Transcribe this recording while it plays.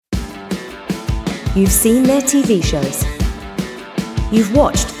You've seen their TV shows. You've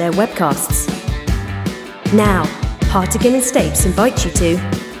watched their webcasts. Now, Hartigan and Stapes invite you to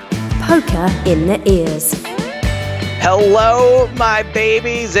Poker in the Ears. Hello, my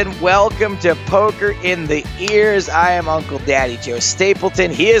babies, and welcome to Poker in the Ears. I am Uncle Daddy Joe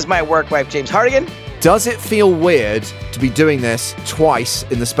Stapleton. He is my work wife, James Hartigan. Does it feel weird to be doing this twice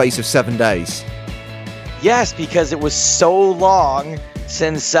in the space of 7 days? Yes, because it was so long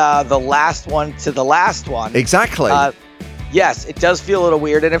since the last one to the last one. Exactly. Yes, it does feel a little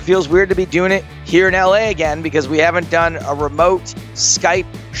weird, and it feels weird to be doing it here in LA again because we haven't done a remote Skype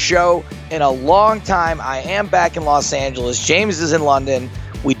show in a long time. I am back in Los Angeles. James is in London.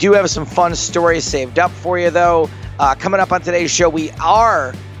 We do have some fun stories saved up for you, though. Coming up on today's show, we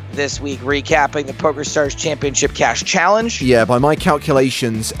are this week recapping the PokerStars Championship Cash Challenge. Yeah, by my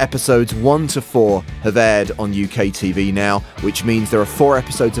calculations, episodes 1 to 4 have aired on UK TV now, which means there are 4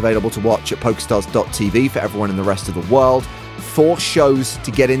 episodes available to watch at PokerStars.tv for everyone in the rest of the world. 4 shows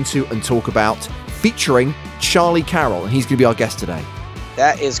to get into and talk about, featuring Charlie Carroll, and he's going to be our guest today.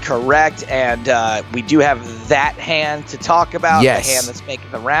 That is correct, and we do have that hand to talk about. Yes. The hand that's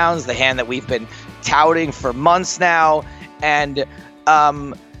making the rounds, the hand that we've been touting for months now, and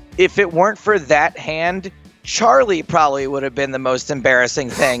if it weren't for that hand, Charlie probably would have been the most embarrassing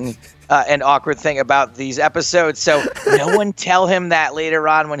thing and awkward thing about these episodes. So no one tell him that later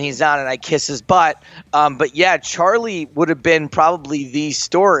on when he's on and I kiss his butt. But yeah, Charlie would have been probably the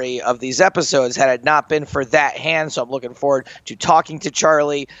story of these episodes had it not been for that hand. So I'm looking forward to talking to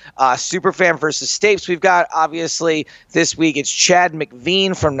Charlie. Superfan versus Stapes we've got, obviously, this week. It's Chad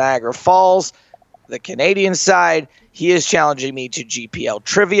McVean from Niagara Falls, the Canadian side. He is challenging me to GPL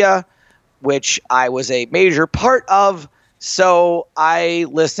Trivia, which I was a major part of, so I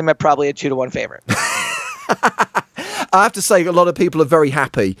list him at probably a 2-1 favorite. I have to say, a lot of people are very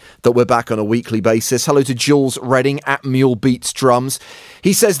happy that we're back on a weekly basis. Hello to Jules Redding at Mule Beats Drums.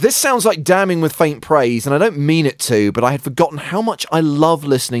 He says, this sounds like damning with faint praise, and I don't mean it to, but I had forgotten how much I love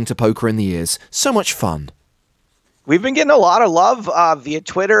listening to Poker in the Ears. So much fun. We've been getting a lot of love via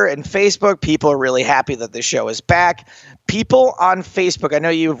Twitter and Facebook. People are really happy that the show is back. People on Facebook, I know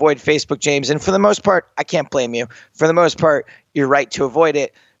you avoid Facebook, James, and for the most part, I can't blame you. For the most part, you're right to avoid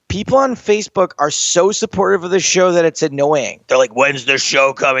it. People on Facebook are so supportive of the show that it's annoying. They're like, when's the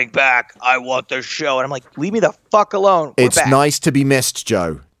show coming back? I want the show. And I'm like, leave me the fuck alone. We're it's back. Nice to be missed,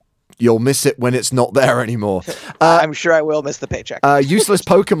 Joe. You'll miss it when it's not there anymore. I'm sure I will miss the paycheck. Useless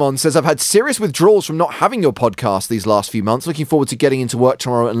Pokemon says, I've had serious withdrawals from not having your podcast these last few months. Looking forward to getting into work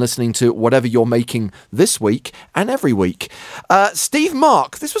tomorrow and listening to whatever you're making this week and every week. Steve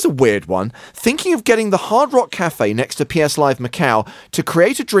Mark, this was a weird one. Thinking of getting the Hard Rock Cafe next to PS Live Macau to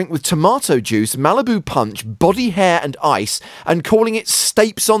create a drink with tomato juice, Malibu Punch, body hair and ice, and calling it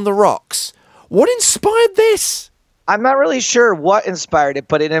Stapes on the Rocks. What inspired this? I'm not really sure what inspired it,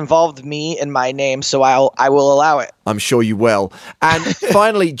 but it involved me and my name, so I will allow it. I'm sure you will. And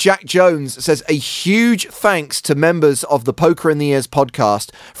finally, Jack Jones says, a huge thanks to members of the Poker in the Ears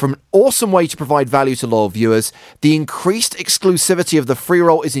podcast for an awesome way to provide value to loyal viewers. The increased exclusivity of the free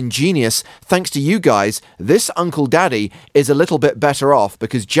roll is ingenious. Thanks to you guys, this Uncle Daddy is a little bit better off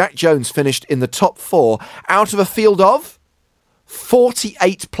because Jack Jones finished in the top 4 out of a field of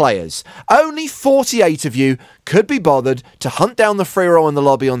 48 players. Only 48 of you could be bothered to hunt down the free roll in the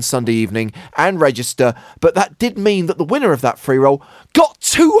lobby on Sunday evening and register, but that did mean that the winner of that free roll got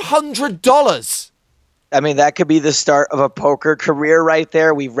 $200. I mean, that could be the start of a poker career right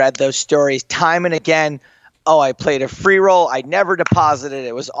there. We've read those stories time and again. Oh, I played a free roll. I never deposited.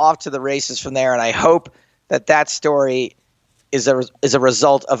 It was off to the races from there, and I hope that that story is a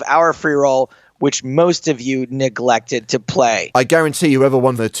result of our free roll, which most of you neglected to play. I guarantee whoever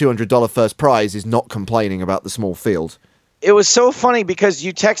won the $200 first prize is not complaining about the small field. It was so funny because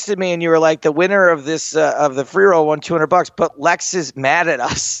you texted me and you were like, the winner of this of the free roll won $200, but Lex is mad at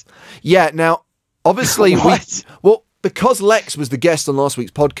us. Yeah, now, obviously, What? because Lex was the guest on last week's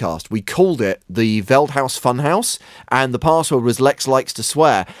podcast, we called it the Veldhouse Funhouse, and the password was Lex Likes to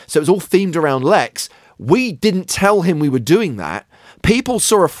Swear. So it was all themed around Lex. We didn't tell him we were doing that. People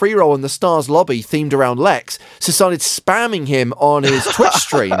saw a free roll in the Stars lobby themed around Lex, so started spamming him on his Twitch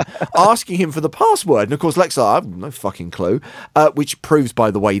stream, asking him for the password. And of course, Lex, I have no fucking clue, which proves, by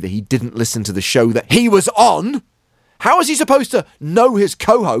the way, that he didn't listen to the show that he was on. How is he supposed to know his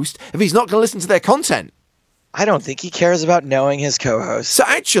co-host if he's not going to listen to their content? I don't think he cares about knowing his co-host. So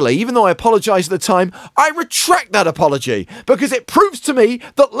actually, even though I apologised at the time, I retract that apology because it proves to me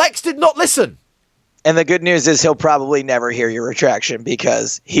that Lex did not listen. And the good news is he'll probably never hear your retraction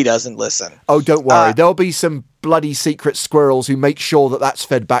because he doesn't listen. Oh, don't worry. There'll be some bloody secret squirrels who make sure that that's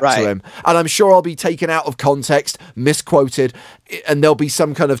fed back to him. And I'm sure I'll be taken out of context, misquoted, and there'll be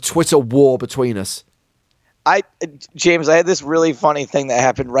some kind of Twitter war between us. James, I had this really funny thing that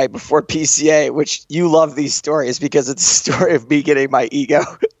happened right before PCA, which you love these stories because it's a story of me getting my ego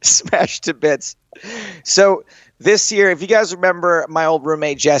smashed to bits. So this year, if you guys remember my old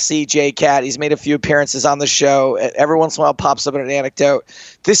roommate, Jesse J. Cat, he's made a few appearances on the show. Every once in a while pops up in an anecdote.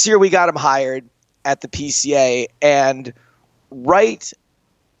 This year we got him hired at the PCA, and right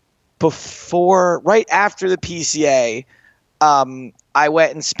after the PCA, I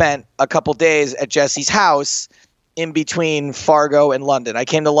went and spent a couple days at Jesse's house in between Fargo and London. I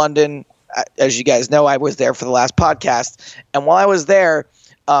came to London, as you guys know, I was there for the last podcast. And while I was there,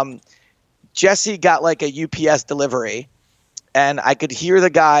 Jesse got like a UPS delivery, and I could hear the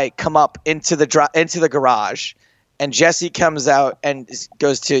guy come up into the garage, and Jesse comes out and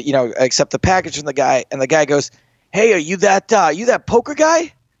goes to, accept the package from the guy. And the guy goes, "Hey, are you that poker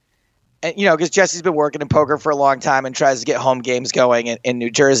guy?" And, because Jesse's been working in poker for a long time and tries to get home games going in New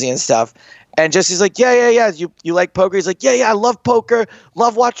Jersey and stuff. And Jesse's like, yeah. You like poker? He's like, yeah, I love poker.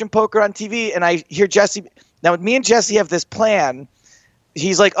 Love watching poker on TV. And I hear Jesse. Now, me and Jesse have this plan.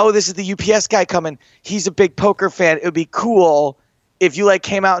 He's like, oh, this is the UPS guy coming. He's a big poker fan. It would be cool if you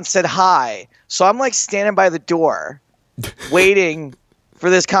came out and said hi. So I'm standing by the door waiting for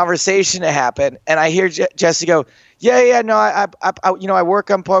this conversation to happen. And I hear Jesse go, yeah, no, I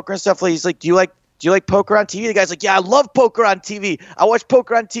work on poker and stuff. He's like, do you like poker on TV? The guy's like, yeah, I love poker on TV. I watch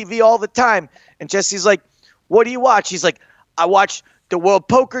poker on TV all the time. And Jesse's like, what do you watch? He's like, I watch the World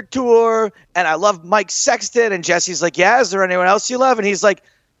Poker Tour and I love Mike Sexton. And Jesse's like, yeah, is there anyone else you love? And he's like,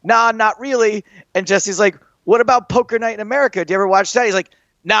 nah, not really. And Jesse's like, what about Poker Night in America? Do you ever watch that? He's like,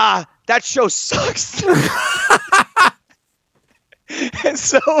 nah, that show sucks. And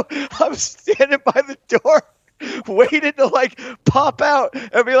so I'm standing by the door waiting to pop out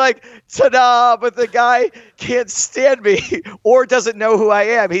and be like, ta-da, but the guy can't stand me or doesn't know who I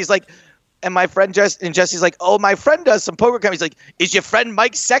am. He's like, and my friend Jesse's like, oh, my friend does some poker comedy. He's like, is your friend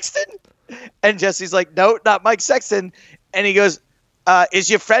Mike Sexton? And Jesse's like, no, not Mike Sexton. And he goes, is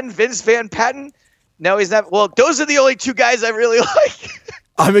your friend Vince Van Patten? No, he's not. Well, those are the only two guys I really like.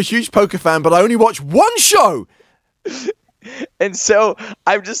 I'm a huge poker fan, but I only watch one show. And so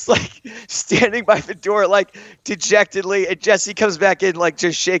I'm just standing by the door dejectedly, and Jesse comes back in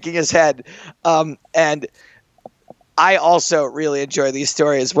just shaking his head. And I also really enjoy these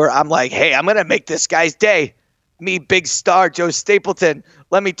stories where I'm like, hey, I'm going to make this guy's day. Me, big star Joe Stapleton.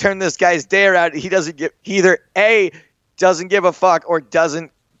 Let me turn this guy's day around. He either A, doesn't give a fuck or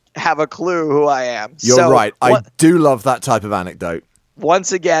doesn't have a clue who I am. You're right. I do love that type of anecdote.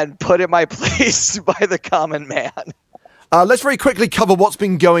 Once again, put in my place by the common man. Let's very quickly cover what's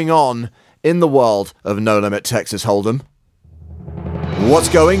been going on in the world of No Limit Texas Hold'em. What's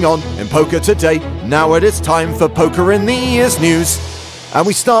going on in poker today? Now it is time for Poker in the Ears news. And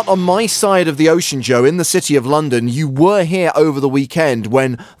we start on my side of the ocean, Joe, in the city of London. You were here over the weekend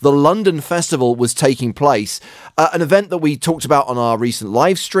when the London Festival was taking place, an event that we talked about on our recent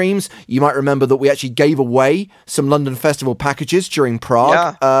live streams. You might remember that we actually gave away some London Festival packages during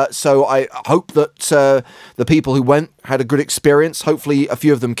Prague. Yeah. So I hope that the people who went had a good experience. Hopefully a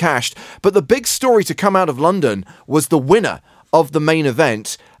few of them cashed. But the big story to come out of London was the winner of the main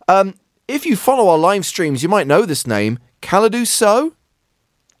event. If you follow our live streams, you might know this name, Kalidou Sow.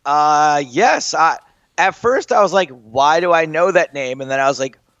 Yes. At first I was like, why do I know that name? And then I was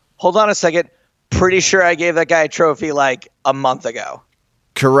like, hold on a second. Pretty sure I gave that guy a trophy a month ago.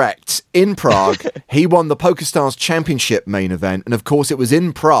 Correct. In Prague, he won the PokerStars Championship main event. And of course, it was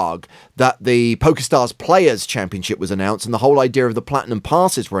in Prague that the PokerStars Players Championship was announced and the whole idea of the Platinum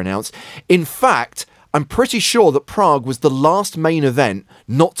Passes were announced. In fact, I'm pretty sure that Prague was the last main event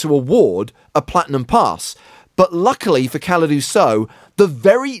not to award a Platinum Pass. But luckily for Kalidou Sow, the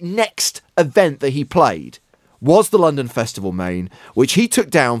very next event that he played was the London Festival main, which he took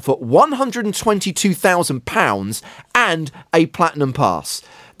down for £122,000 and a Platinum Pass.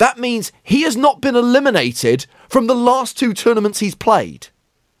 That means he has not been eliminated from the last two tournaments he's played.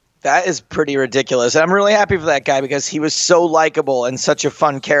 That is pretty ridiculous. And I'm really happy for that guy because he was so likable and such a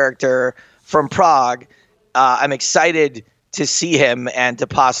fun character from Prague. I'm excited to see him and to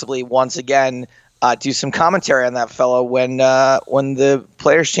possibly once again do some commentary on that fellow when the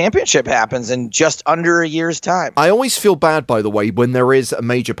Players' Championship happens in just under a year's time. I always feel bad, by the way, when there is a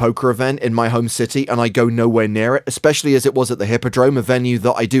major poker event in my home city and I go nowhere near it, especially as it was at the Hippodrome, a venue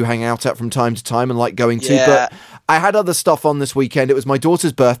that I do hang out at from time to time and like going to. Yeah. I had other stuff on this weekend. It was my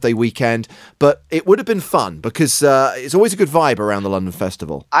daughter's birthday weekend, but it would have been fun because it's always a good vibe around the London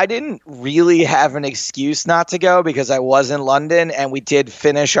Festival. I didn't really have an excuse not to go because I was in London and we did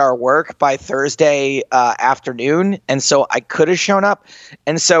finish our work by Thursday afternoon. And so I could have shown up.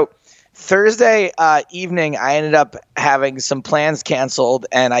 And so Thursday evening, I ended up having some plans canceled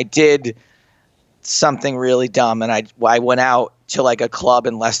and I did something really dumb. And I went out to like a club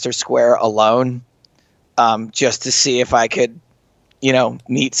in Leicester Square alone. Just to see if I could,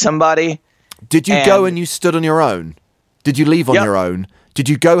 meet somebody. Did you go and you stood on your own? Did you leave on your own? Did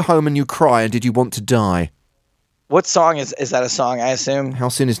you go home and you cry and did you want to die? What song is that a song, I assume? How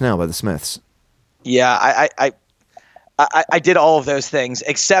Soon Is Now by The Smiths. Yeah, I did all of those things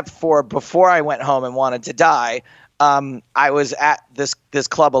except for before I went home and wanted to die. I was at this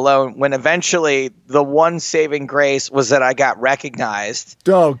club alone when eventually the one saving grace was that I got recognized.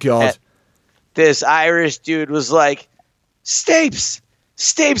 Oh, God. This Irish dude was like, Stapes,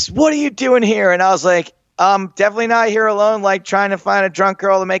 what are you doing here? And I was like, definitely not here alone, like trying to find a drunk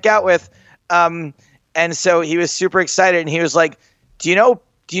girl to make out with. And so he was super excited and he was like, do you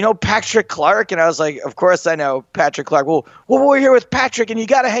know Patrick Clark? And I was like, of course I know Patrick Clark. Well, we're here with Patrick and you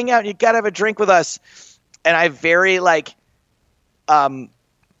got to hang out and you got to have a drink with us. And I very not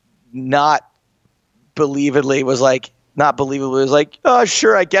believably was like, oh,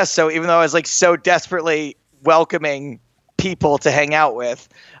 sure, I guess so. Even though I was like so desperately welcoming people to hang out with.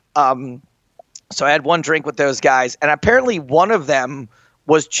 So I had one drink with those guys. And apparently one of them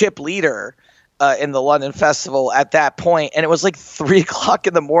was Chip Leader in the London Festival at that point. And it was like 3:00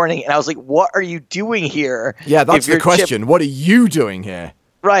 in the morning. And I was like, what are you doing here? Yeah, that's the question. What are you doing here?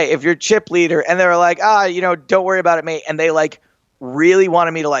 Right. If you're Chip Leader. And they were like, don't worry about it, mate. And they really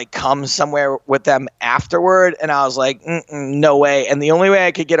wanted me to come somewhere with them afterward. And I was like, no way. And the only way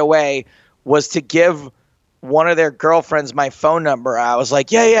I could get away was to give one of their girlfriends my phone number. I was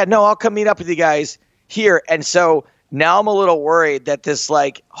like, no, I'll come meet up with you guys here. And so now I'm a little worried that this,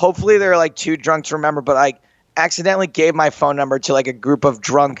 hopefully they're too drunk to remember, but I accidentally gave my phone number to a group of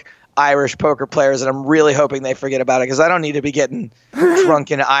drunk Irish poker players, and I'm really hoping they forget about it because I don't need to be getting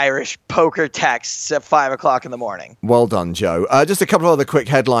drunken Irish poker texts at 5:00 in the morning. Well done, Joe. Just a couple of other quick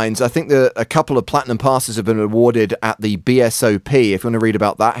headlines. I think a couple of platinum passes have been awarded at the BSOP. If you want to read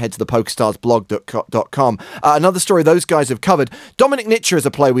about that, head to the PokerStarsblog.com. Another story those guys have covered. Dominic Nitscher is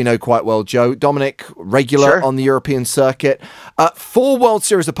a player we know quite well, Joe. Dominic, regular on the European circuit. 4 World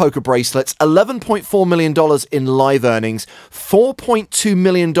Series of Poker bracelets, $11.4 million in live earnings, $4.2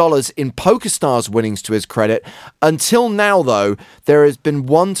 million in PokerStars winnings to his credit. Until now, though, there has been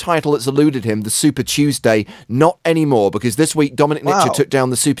one title that's eluded him, the Super Tuesday. Not anymore, because this week Dominic Nitscher took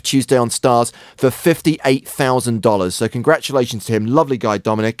down the Super Tuesday on Stars for $58,000. So congratulations to him. Lovely guy,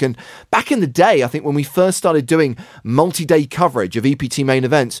 Dominic. And back in the day, I think when we first started doing multi-day coverage of EPT main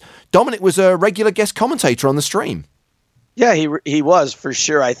events, Dominic was a regular guest commentator on the stream. Yeah, he was, for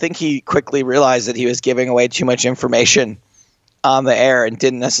sure. I think he quickly realized that he was giving away too much information on the air and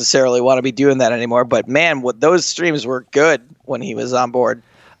didn't necessarily want to be doing that anymore. But man, those streams were good when he was on board.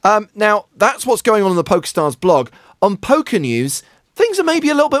 Now, that's what's going on the PokerStars blog. On Poker News, things are maybe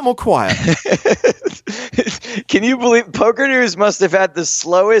a little bit more quiet. Can you believe Poker News must have had the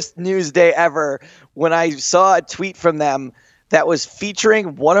slowest news day ever when I saw a tweet from them that was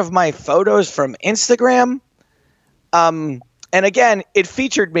featuring one of my photos from Instagram. And again, it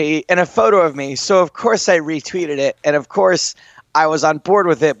featured me and a photo of me. So, of course, I retweeted it. And, of course, I was on board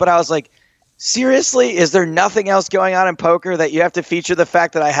with it. But I was like, seriously? Is there nothing else going on in poker that you have to feature the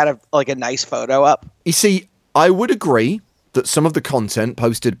fact that I had a nice photo up? You see, I would agree that some of the content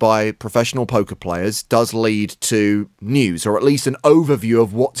posted by professional poker players does lead to news, or at least an overview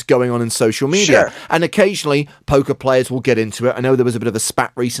of what's going on in social media. Sure. And occasionally, poker players will get into it. I know there was a bit of a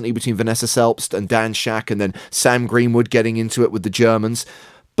spat recently between Vanessa Selbst and Dan Shack, and then Sam Greenwood getting into it with the Germans.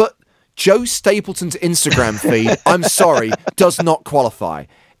 But Joe Stapleton's Instagram feed, I'm sorry, does not qualify.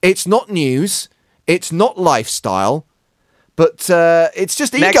 It's not news, it's not lifestyle, but it's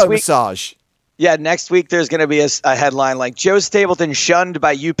just ego massage. Yeah, next week there's going to be a headline like Joe Stapleton shunned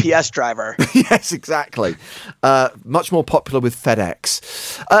by UPS driver. Yes, exactly. Much more popular with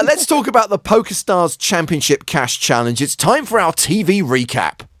FedEx. Let's talk about the PokerStars Championship Cash Challenge. It's time for our TV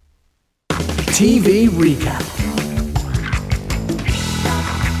recap. TV recap.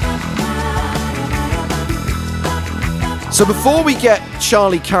 So before we get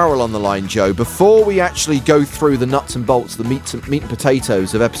Charlie Carroll on the line, Joe, before we actually go through the nuts and bolts, the meat and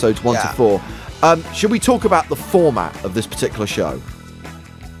potatoes of episodes 1 to 4, should we talk about the format of this particular show?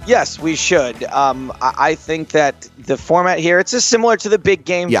 Yes, we should. I think that the format here, it's just similar to the big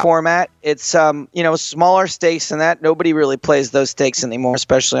game format. It's, smaller stakes and that. Nobody really plays those stakes anymore,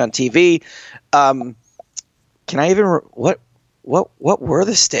 especially on TV. Can I even, what were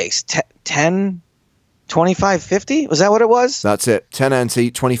the stakes? 10, 25, 50? Was that what it was? That's it. 10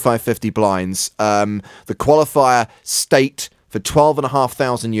 ante, 25, 50 blinds. The qualifier staked for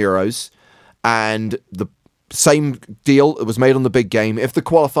 €12,500, and the same deal it was made on the big game. If the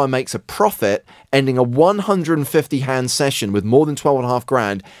qualifier makes a profit, ending a 150 hand session with more than 12.5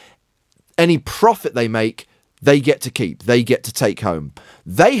 grand, any profit they make, they get to keep. They get to take home.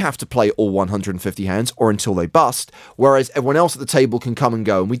 They have to play all 150 hands or until they bust, whereas everyone else at the table can come and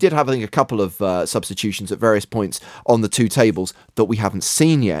go. And we did have, I think, a couple of substitutions at various points on the two tables that we haven't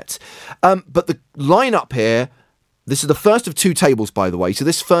seen yet. But the lineup here, this is the first of two tables, by the way. So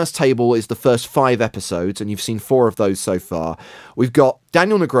this first table is the first 5 episodes, and you've seen 4 of those so far. We've got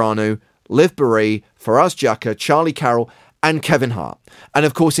Daniel Negreanu, Liv Boeree, Faraz Jaka, Charlie Carroll, and Kevin Hart. And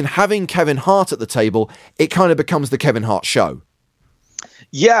of course, in having Kevin Hart at the table, it kind of becomes the Kevin Hart show.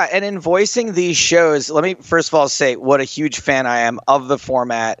 Yeah, and in voicing these shows, let me first of all say what a huge fan I am of the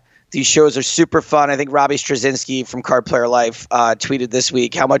format. These shows are super fun. I think Robbie Straczynski from Card Player Life tweeted this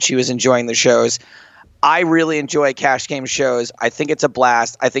week how much he was enjoying the shows. I really enjoy cash game shows. I think it's a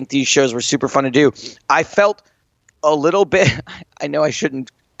blast. I think these shows were super fun to do. I felt a little bit, I know I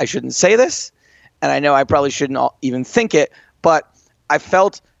shouldn't say this, and I know I probably shouldn't even think it, but I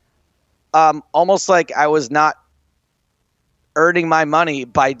felt almost like I was not earning my money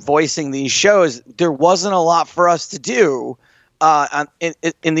by voicing these shows. There wasn't a lot for us to do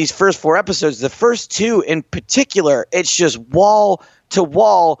in these first 4 episodes. The first 2 in particular, it's just wall to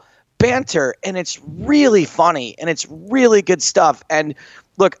wall banter, and it's really funny, and it's really good stuff. And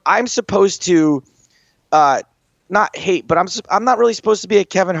look, I'm supposed to not hate, but I'm not really supposed to be a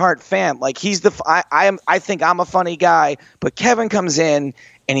Kevin Hart fan. Like, he's I think I'm a funny guy, but Kevin comes in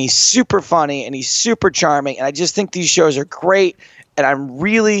and he's super funny and he's super charming, and I just think these shows are great, and I'm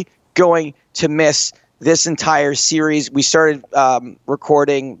really going to miss this entire series. We started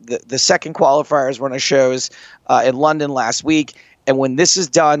recording the second qualifiers run of shows in London last week. And when this is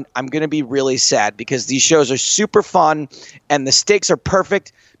done, I'm going to be really sad because these shows are super fun and the stakes are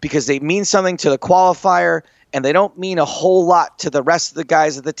perfect because they mean something to the qualifier and they don't mean a whole lot to the rest of the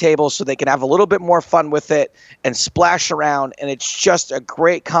guys at the table, so they can have a little bit more fun with it and splash around. And it's just a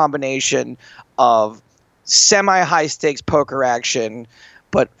great combination of semi-high stakes poker action,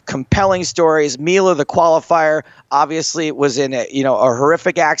 but compelling stories. Mila, the qualifier, obviously was in a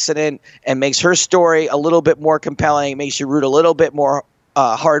horrific accident and makes her story a little bit more compelling. It makes you root a little bit more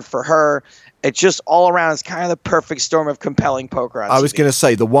hard for her. It's just all around, it's kind of the perfect storm of compelling poker. I was going to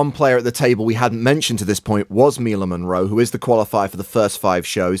say, the one player at the table we hadn't mentioned to this point was Mila Monroe, who is the qualifier for the first 5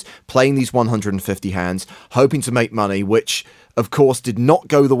 shows, playing these 150 hands, hoping to make money, which of course did not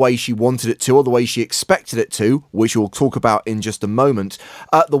go the way she wanted it to or the way she expected it to, which we'll talk about in just a moment.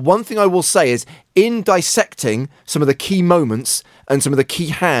 The one thing I will say is, in dissecting some of the key moments and some of the key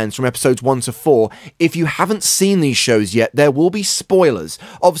hands from episodes 1 to 4, if you haven't seen these shows yet, there will be spoilers.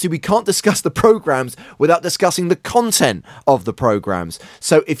 Obviously, we can't discuss the programs without discussing the content of the programs.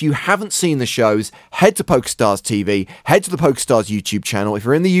 So if you haven't seen the shows, head to PokerStars TV, head to the PokerStars YouTube channel. If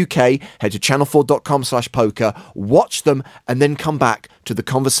you're in the UK, head to channel4.com/poker, watch them, and then come back to the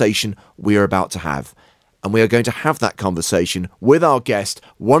conversation we are about to have. And we are going to have that conversation with our guest,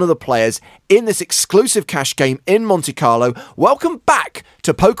 one of the players in this exclusive cash game in Monte Carlo. Welcome back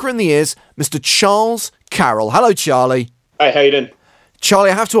to Poker in the Ears, Mr. Charles Carroll. Hello, Charlie. Hi, Hayden.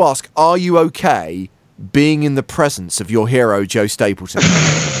 Charlie, I have to ask, are you okay being in the presence of your hero, Joe Stapleton?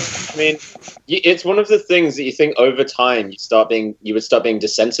 I mean, it's one of the things that you think over time you would start being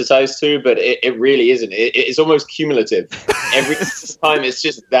desensitized to, but it really isn't. It's almost cumulative. Every time it's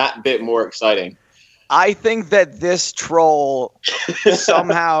just that bit more exciting. I think that this troll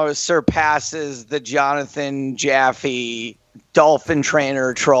somehow surpasses the Jonathan Jaffe dolphin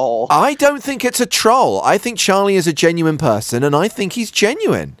trainer troll. I don't think it's a troll. I think Charlie is a genuine person, and I think he's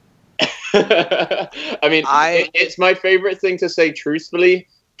genuine. I mean, it's my favorite thing to say truthfully,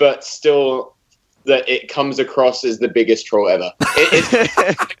 but still that it comes across as the biggest troll ever. It's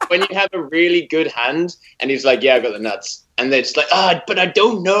like when you have a really good hand and he's like, yeah, I got the nuts. And they're just like, but I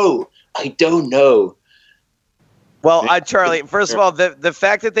don't know. Well, Charlie, first of all, the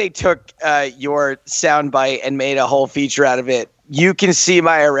fact that they took your soundbite and made a whole feature out of it, you can see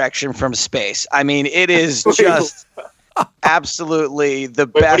my erection from space. I mean, it is just absolutely the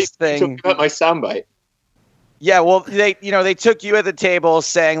best thing. About my soundbite. Yeah, well, they took you at the table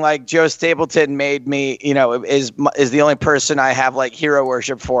saying like Joe Stapleton made me, is the only person I have like hero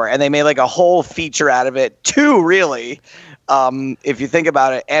worship for, and they made like a whole feature out of it. 2 really, if you think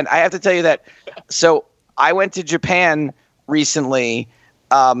about it. And I have to tell you that, so I went to Japan recently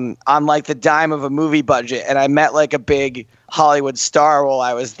on like the dime of a movie budget, and I met like a big Hollywood star while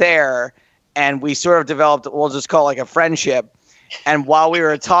I was there, and we sort of developed, we'll just call it like a friendship. And while we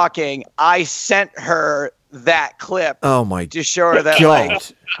were talking, I sent her that clip. Oh my! To show her that God. like,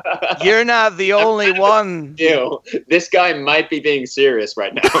 you're not the only one. Ew, this guy might be being serious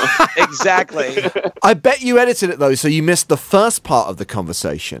right now. Exactly. I bet you edited it though, so you missed the first part of the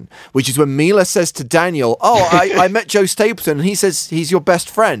conversation, which is when Mila says to Daniel, "Oh, I met Joe Stapleton, and he says he's your best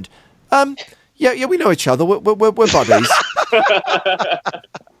friend." Yeah, we know each other. We're buddies.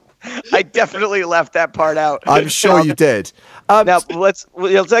 I definitely left that part out. I'm sure you did. Now let's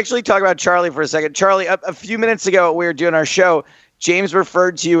actually talk about Charlie for a second. Charlie, a few minutes ago we were doing our show. James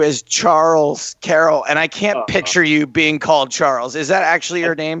referred to you as Charles Carroll, and I can't picture you being called Charles. Is that actually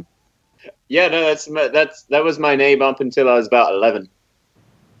your name? Yeah, no, that was my name up until I was about 11.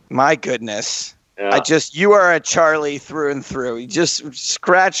 My goodness. Yeah. You are a Charlie through and through. You just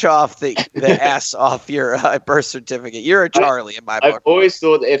scratch off the S off your birth certificate. You're a Charlie in my book. I've always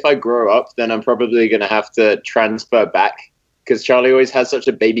thought that if I grow up, then I'm probably going to have to transfer back, because Charlie always has such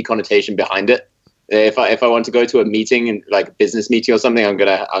a baby connotation behind it. If I want to go to a meeting and like a business meeting or something, I'm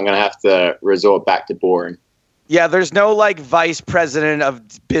gonna have to resort back to boring. Yeah, there's no like vice president of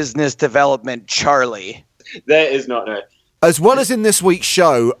business development, Charlie. There is not, no. As well as in this week's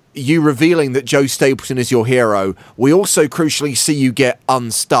show, you revealing that Joe Stapleton is your hero, we also crucially see you get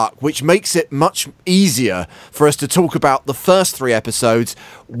unstuck, which makes it much easier for us to talk about the first 3 episodes,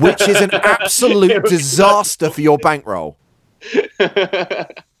 which is an absolute disaster for your bankroll.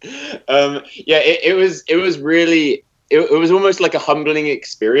 It was almost like a humbling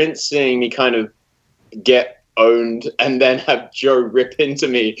experience seeing me kind of get owned and then have Joe rip into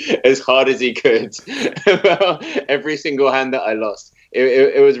me as hard as he could about every single hand that I lost.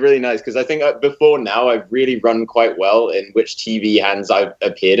 It was really nice, because I think before now I've really run quite well in which TV hands I've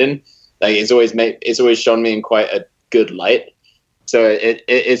appeared in. Like it's always shown me in quite a good light. So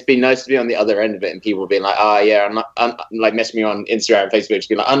it's been nice to be on the other end of it, and people being like, like messaging me on Instagram and Facebook, just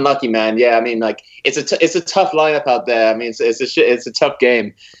being like, unlucky man. Yeah, I mean, like it's a tough lineup out there. I mean, it's a tough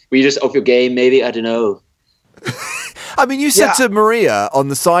game. Were you just off your game? Maybe, I don't know. I mean, you said to Maria on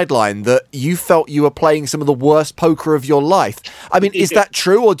the sideline that you felt you were playing some of the worst poker of your life. I mean, is that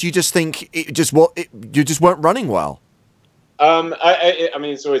true, or do you just think you just weren't running well? I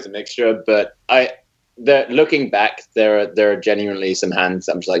mean, it's always a mixture, but looking back, there are genuinely some hands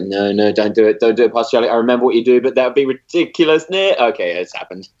I'm just like, no, don't do it past Charlie. I remember what you do, but that would be ridiculous. Okay, it's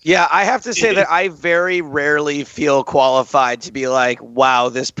happened. Yeah, I have to say that I very rarely feel qualified to be like, wow,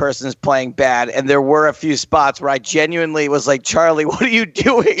 this person's playing bad. And there were a few spots where I genuinely was like, Charlie, what are you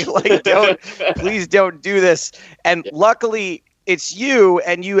doing? Like, please don't do this. And luckily it's you,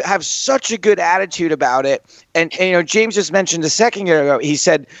 and you have such a good attitude about it. And James just mentioned a second ago, he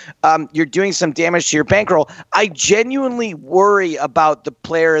said, you're doing some damage to your bankroll. I genuinely worry about the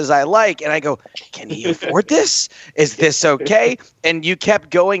players I like. And I go, can he afford this? Is this okay? And you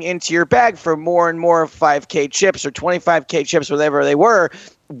kept going into your bag for more and more 5K chips or 25K chips, whatever they were.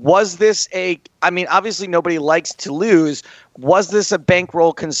 Was this obviously nobody likes to lose. Was this a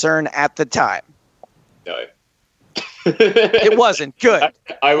bankroll concern at the time? No. It wasn't good.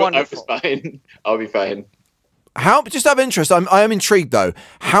 I was fine. I'll be fine. Just out of interest, I am intrigued though.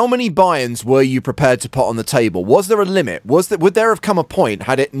 How many buy-ins were you prepared to put on the table? Was there a limit? Would there have come a point,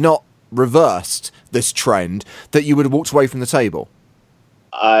 had it not reversed this trend, that you would have walked away from the table?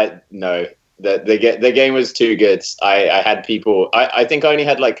 No. The game was too good. I had people. I think I only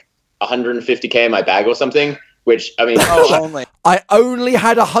had like 150k in my bag or something. Which, I mean... only. I only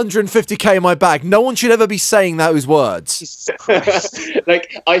had 150k in my bag. No one should ever be saying those words.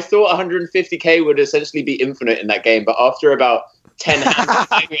 Like, I thought 150k would essentially be infinite in that game, but after about 10 hands,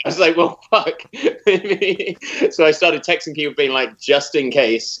 I was like, well, fuck. So I started texting people being like, just in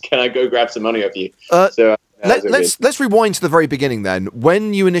case, can I go grab some money off you? Let's rewind to the very beginning then.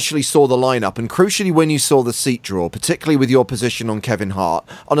 When you initially saw the lineup, and crucially when you saw the seat draw, particularly with your position on Kevin Hart,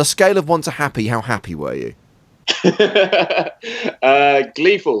 on a scale of 1 to happy, how happy were you?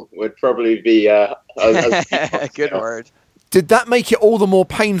 Gleeful would probably be a good word. Did that make it all the more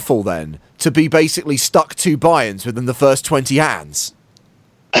painful then to be basically stuck 2 buy-ins within the first 20 hands?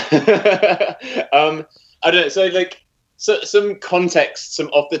 I don't know. So some context, some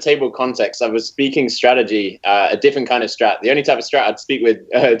off the table context. I was speaking strategy, a different kind of strat. The only type of strat I'd speak with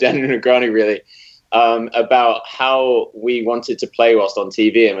Daniel Negreanu really. about how we wanted to play whilst on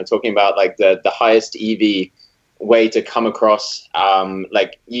TV, and we're talking about like the highest EV way to come across.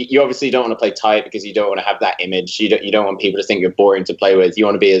 Like you obviously don't want to play tight because you don't want to have that image. You don't want people to think you're boring to play with. You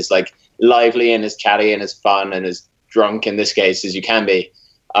want to be as like lively and as chatty and as fun and as drunk in this case as you can be.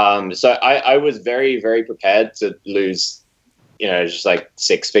 So I was very, very prepared to lose, just like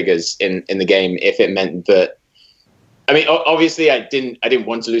six figures in the game if it meant that. I mean, obviously, I didn't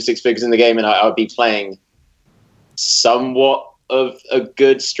want to lose six figures in the game, and I would be playing somewhat of a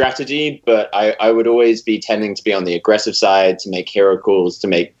good strategy, but I would always be tending to be on the aggressive side, to make hero calls, to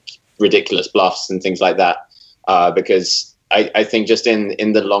make ridiculous bluffs and things like that, because I think just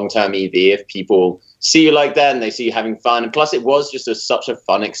in the long-term EV, if people see you like that and they see you having fun, and plus it was just such a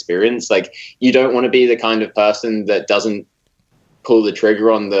fun experience, like you don't want to be the kind of person that doesn't pull the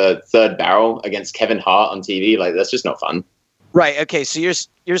trigger on the third barrel against Kevin Hart on TV. Like, that's just not fun. Right. Okay. So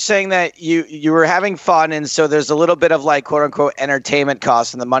you're saying that you were having fun, and so there's a little bit of like quote unquote entertainment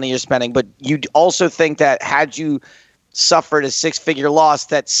costs and the money you're spending, but you also think that had you suffered a 6-figure loss,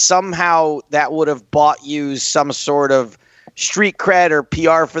 that somehow that would have bought you some sort of street cred or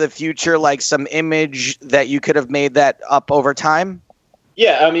PR for the future, like some image that you could have made that up over time?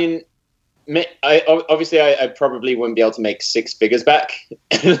 Yeah. I mean, I probably wouldn't be able to make six figures back,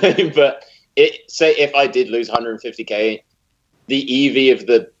 but say if I did lose 150k, the EV of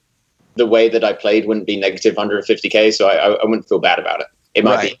the way that I played wouldn't be negative 150k, so I wouldn't feel bad about it. It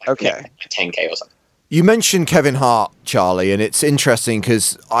might be okay, 10k or something. You mentioned Kevin Hart, Charlie, and it's interesting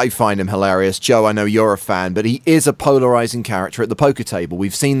because I find him hilarious. Joe, I know you're a fan, but he is a polarizing character at the poker table.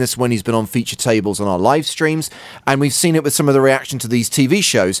 We've seen this when he's been on feature tables on our live streams, and we've seen it with some of the reaction to these TV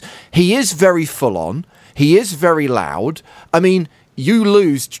shows. He is very full on. He is very loud. I mean, you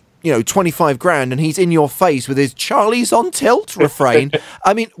lose 25 grand and he's in your face with his Charlie's on tilt refrain.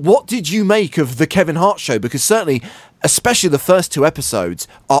 I mean, what did you make of the Kevin Hart show? Because certainly, especially the first two episodes,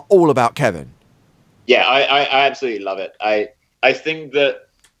 are all about Kevin. Yeah, I absolutely love it. I think that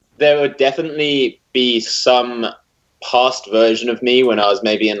there would definitely be some past version of me when I was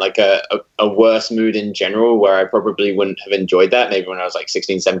maybe in like a worse mood in general, where I probably wouldn't have enjoyed that, maybe when I was like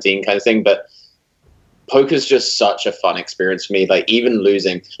 16, 17 kind of thing. But poker's just such a fun experience for me. Like, even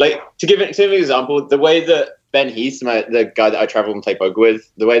losing, like, to give an example, the way that Ben Heath, the guy that I travel and play poker with,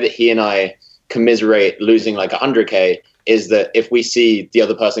 the way that he and I commiserate losing like 100k is that if we see the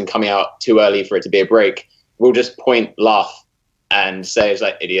other person coming out too early for it to be a break, we'll just point, laugh, and say it's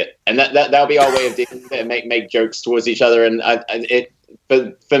like idiot, and that'll be our way of dealing with it, and make jokes towards each other. And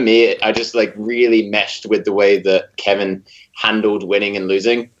for me, I just like really meshed with the way that Kevin handled winning and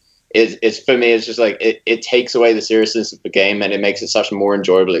losing. It's for me, it's just like it takes away the seriousness of the game, and it makes it such a more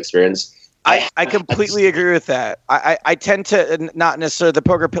enjoyable experience. I completely agree with that. I tend to, not necessarily the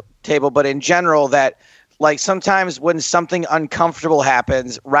poker table, but in general, that like sometimes when something uncomfortable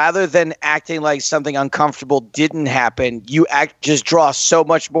happens, rather than acting like something uncomfortable didn't happen, you just draw so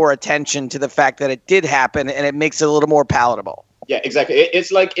much more attention to the fact that it did happen, and it makes it a little more palatable. Yeah, exactly.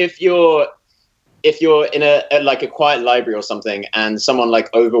 It's like if you're in a quiet library or something, and someone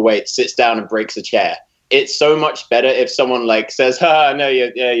like overweight sits down and breaks a chair. It's so much better if someone like says, no,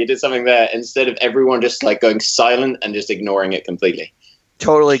 you did something there, instead of everyone just like going silent and just ignoring it completely.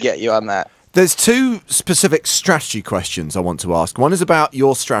 Totally get you on that. There's two specific strategy questions I want to ask. One is about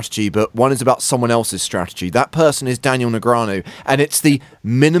your strategy, but one is about someone else's strategy. That person is Daniel Negreanu, and it's the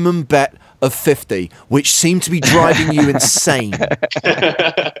minimum bet of 50, which seemed to be driving you insane.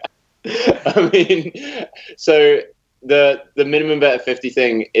 I mean, so the minimum bet of 50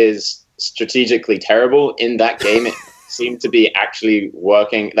 thing is strategically terrible. In that game, it seemed to be actually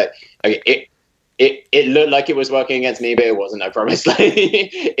working. Like, it looked like it was working against me, but it wasn't, I promise. Like,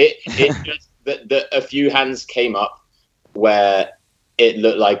 it just a few hands came up where it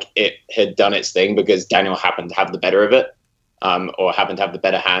looked like it had done its thing because Daniel happened to have the better of it, or happened to have the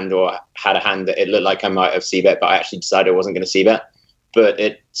better hand, or had a hand that it looked like I might have c-bet, but I actually decided I wasn't going to c-bet. But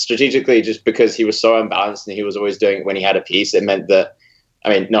it strategically, just because he was so unbalanced and he was always doing it when he had a piece, it meant that, I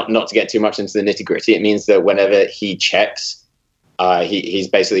mean, not to get too much into the nitty gritty, it means that whenever he checks, he's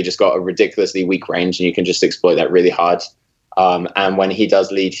basically just got a ridiculously weak range, and you can just exploit that really hard. And when he does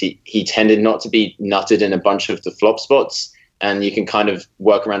lead, he tended not to be nutted in a bunch of the flop spots, and you can kind of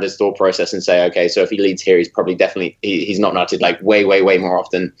work around his thought process and say, okay, so if he leads here, he's probably he's not nutted like way, way, way more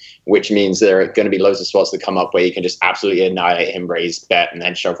often, which means there are going to be loads of spots that come up where you can just absolutely annihilate him, raise, bet, and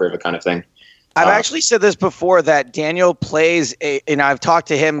then shove river kind of thing. I've actually said this before, that Daniel plays, and I've talked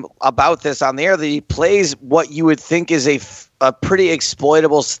to him about this on the air, that he plays what you would think is a pretty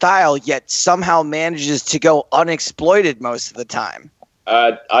exploitable style, yet somehow manages to go unexploited most of the time.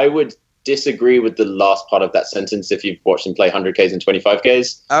 I would disagree with the last part of that sentence if you've watched him play 100Ks and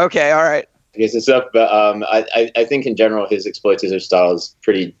 25Ks. Okay, all right. And stuff, but I think in general his exploitative style is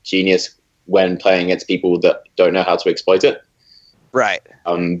pretty genius when playing against people that don't know how to exploit it. Right.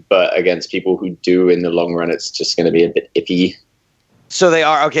 But against people who do in the long run, it's just going to be a bit iffy. So they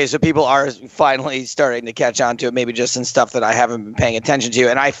are, okay, so people are finally starting to catch on to it, maybe just in stuff that I haven't been paying attention to.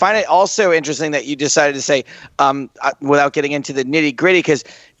 And I find it also interesting that you decided to say, without getting into the nitty gritty, because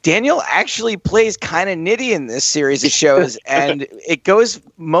Daniel actually plays kind of nitty in this series of shows, and it goes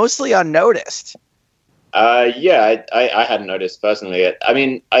mostly unnoticed. Yeah, I hadn't noticed personally. I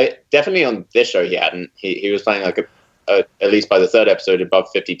mean, I definitely on this show he hadn't. He was playing like at least by the third episode above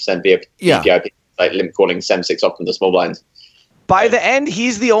 50% VIP, like limp calling Sem6 off from the small blinds. By the end,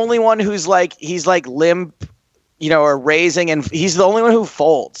 he's the only one who's like, he's like limp, or raising, and he's the only one who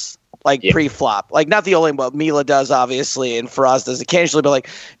folds, pre-flop. Like, not the only one. Mila does, obviously, and Faraz does occasionally, but, like,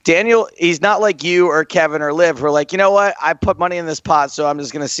 Daniel, he's not like you or Kevin or Liv, who are like, you know what? I put money in this pot, so I'm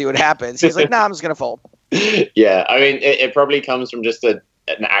just going to see what happens. He's like, nah, I'm just going to fold. Yeah, I mean, it probably comes from just an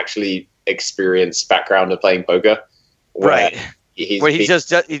actually experienced background of playing poker. Right. Where he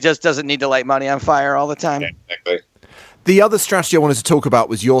just doesn't need to light money on fire all the time. Yeah, exactly. The other strategy I wanted to talk about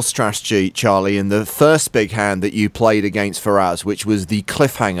was your strategy, Charlie, in the first big hand that you played against Faraz, which was the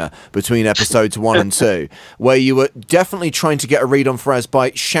cliffhanger between episodes 1 and 2, where you were definitely trying to get a read on Faraz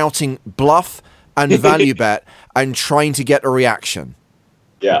by shouting bluff and value bet and trying to get a reaction.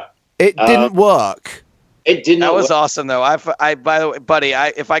 Yeah. It didn't work. It didn't. That was awesome, though. I by the way, buddy,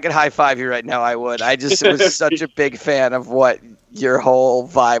 if I could high five you right now, I would. I just was such a big fan of what your whole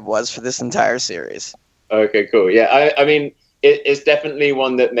vibe was for this entire series. Okay, cool. Yeah, I mean, it's definitely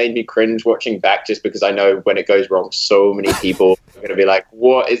one that made me cringe watching back, just because I know when it goes wrong, so many people are going to be like,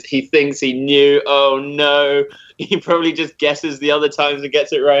 what is, he thinks he knew, oh no, he probably just guesses the other times and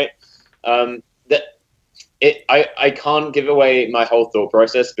gets it right. I can't give away my whole thought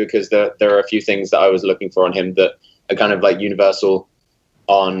process, because there are a few things that I was looking for on him that are kind of like universal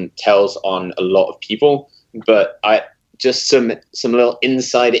tells on a lot of people, but just some little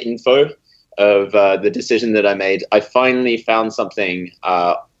inside info of the decision that I made. I finally found something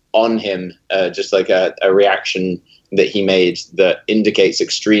on him, just like a reaction that he made that indicates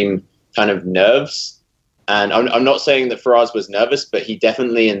extreme kind of nerves. And I'm not saying that Faraz was nervous, but he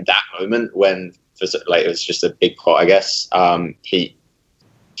definitely, in that moment when it was just a big pot, I guess,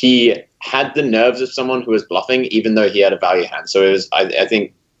 he had the nerves of someone who was bluffing, even though he had a value hand. So it was, I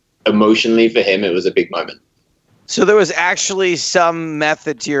think, emotionally for him, it was a big moment. So there was actually some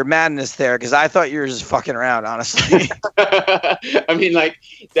method to your madness there, because I thought you were just fucking around, honestly. I mean, like,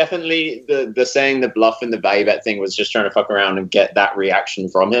 definitely the saying the bluff and the value bet thing was just trying to fuck around and get that reaction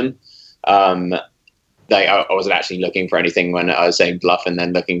from him. Like, I wasn't actually looking for anything when I was saying bluff, and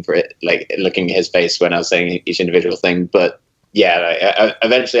then looking at his face when I was saying each individual thing. But yeah,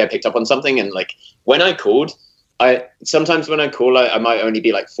 eventually I picked up on something, and like when I called, sometimes when I call, I might only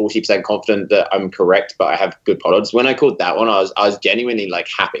be like 40% confident that I'm correct, but I have good pot odds. When I called that one, I was genuinely like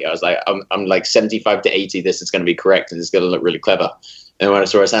happy. I was like, I'm like 75 to 80. This is going to be correct, and it's going to look really clever. And when I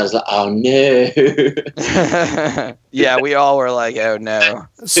saw his hand, I was like, oh no. Yeah, we all were like, oh no.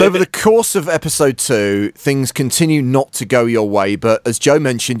 So over the course of episode 2, things continue not to go your way, but as Joe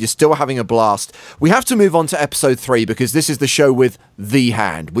mentioned, you're still having a blast. We have to move on to episode 3, because this is the show with the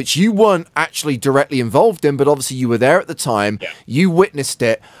hand, which you weren't actually directly involved in, but obviously you were there at the time. Yeah. You witnessed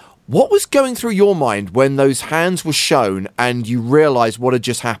it. What was going through your mind when those hands were shown and you realized what had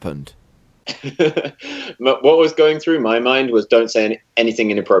just happened? What was going through my mind was, don't say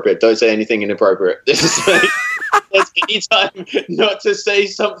anything inappropriate. Don't say anything inappropriate. This is like, there's any time not to say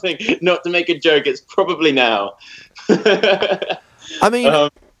something, not to make a joke. It's probably now. I mean,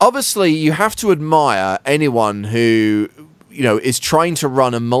 obviously you have to admire anyone who, is trying to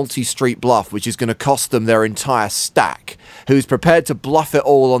run a multi-street bluff, which is going to cost them their entire stack, who's prepared to bluff it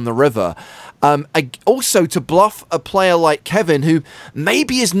all on the river. Also to bluff a player like Kevin, who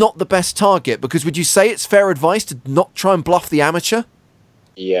maybe is not the best target, because would you say it's fair advice to not try and bluff the amateur?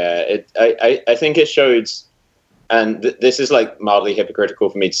 Yeah, I think it showed, and this is like mildly hypocritical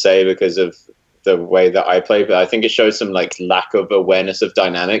for me to say because of the way that I play, but I think it shows some like lack of awareness of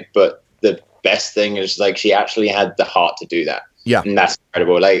dynamic. But the best thing is like she actually had the heart to do that. Yeah. And that's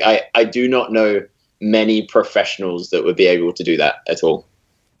incredible. Like I do not know many professionals that would be able to do that at all.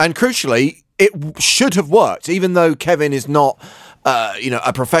 And crucially, it should have worked, even though Kevin is not,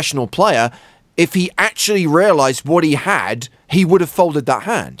 a professional player. If he actually realized what he had, he would have folded that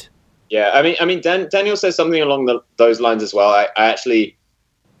hand. Yeah, I mean, Daniel says something along those lines as well. I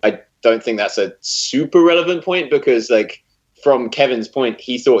don't think that's a super relevant point, because like from Kevin's point,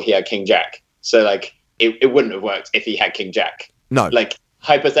 he thought he had King Jack. So like it wouldn't have worked if he had King Jack. No. Like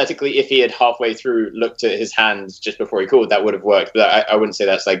hypothetically, if he had halfway through looked at his hands just before he called, that would have worked. But I wouldn't say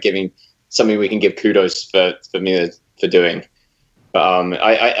that's like giving something we can give kudos for Mila for doing. But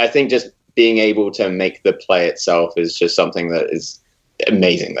I think just being able to make the play itself is just something that is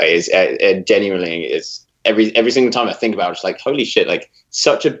amazing. Like it genuinely is. Every single time I think about it, it's like, holy shit, like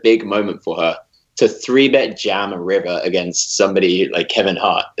such a big moment for her to 3-bet jam a river against somebody like Kevin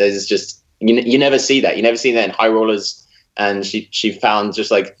Hart. There's just, you never see that. You never see that in High Rollers. And she found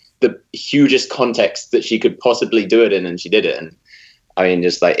just like the hugest context that she could possibly do it in, and she did it. And I mean,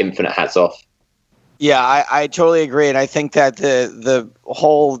 just like infinite hats off. Yeah, I totally agree. And I think that the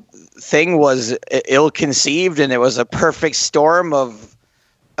whole thing was ill-conceived, and it was a perfect storm of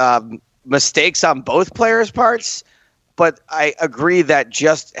mistakes on both players' parts. But I agree that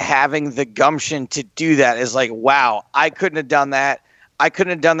just having the gumption to do that is like, wow, I couldn't have done that. I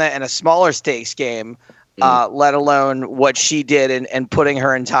couldn't have done that in a smaller stakes game, let alone what she did and putting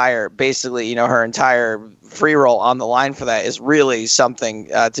her entire, basically, you know, her entire free roll on the line for that is really something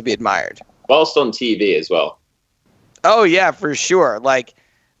to be admired. Whilst on TV as well. Oh, yeah, for sure. Like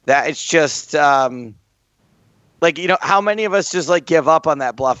that, it's just like, you know, how many of us just like give up on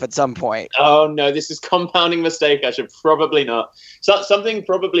that bluff at some point? Oh, no, this is compounding mistake. I should probably not. So something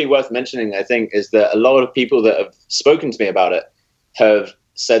probably worth mentioning, I think, is that a lot of people that have spoken to me about it have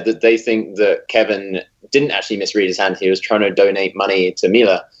said that they think that Kevin didn't actually misread his hand. He was trying to donate money to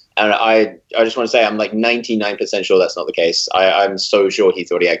Mila. And I just want to say I'm like 99% sure that's not the case. I'm so sure he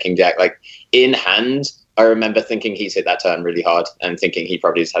thought he had King Jack. Like in hand, I remember thinking he's hit that turn really hard and thinking he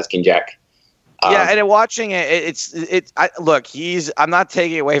probably just has King Jack. Yeah, and in watching it, look, I'm not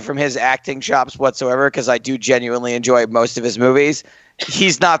taking away from his acting chops whatsoever, because I do genuinely enjoy most of his movies.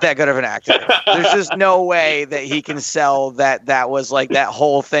 He's not that good of an actor. There's just no way that he can sell that was like that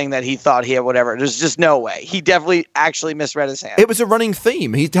whole thing that he thought he had, whatever. There's just no way. He definitely actually misread his hand. It was a running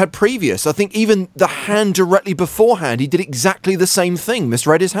theme. He had previous. I think even the hand directly beforehand, he did exactly the same thing,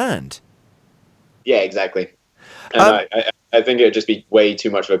 misread his hand. Yeah, exactly. And I think it would just be way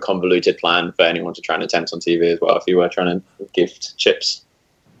too much of a convoluted plan for anyone to try and attempt on TV as well if you were trying to gift chips.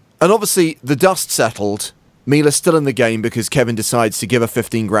 And obviously, the dust settled. Mila's still in the game because Kevin decides to give her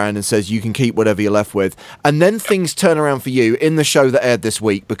 15 grand and says you can keep whatever you're left with. And then things turn around for you in the show that aired this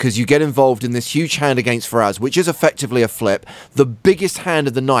week because you get involved in this huge hand against Faraz, which is effectively a flip, the biggest hand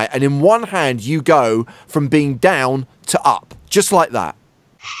of the night. And in one hand, you go from being down to up, just like that.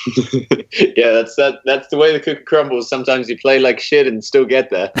 Yeah, that's the way the cookie crumbles. Sometimes you play like shit and still get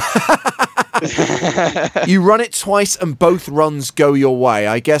there. You run it twice and both runs go your way.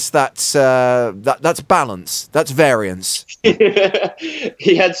 I guess that's balance. That's variance.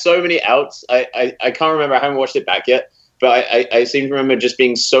 He had so many outs. I can't remember. I haven't watched it back yet, but I seem to remember just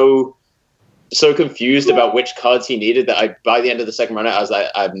being so confused about which cards he needed that by the end of the second run out, I was like,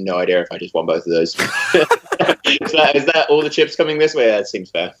 I have no idea if I just won both of those. Is that all the chips coming this way? That seems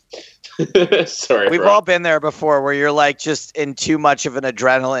fair. Sorry. We've all been there before where you're like just in too much of an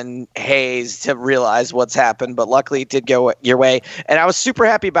adrenaline haze to realize what's happened. But luckily it did go your way. And I was super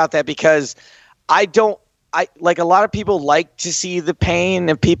happy about that because I like a lot of people like to see the pain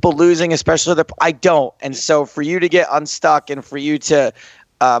of people losing, especially I don't. And so for you to get unstuck and for you to,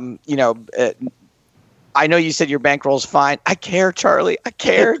 I know you said your bankroll's fine. I care, Charlie. I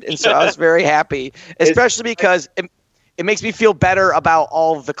cared. And so I was very happy, especially because it makes me feel better about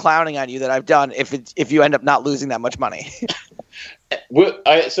all of the clowning on you that I've done if you end up not losing that much money.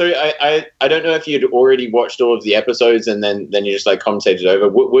 I don't know if you'd already watched all of the episodes and then you just like commentated over.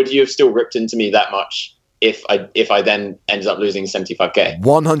 Would you have still ripped into me that much if I then ended up losing 75K?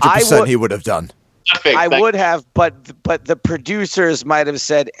 100% he would have done. Perfect. I would have, but the producers might have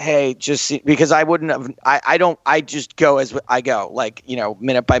said, "Hey, because I wouldn't have. I just go as I go, like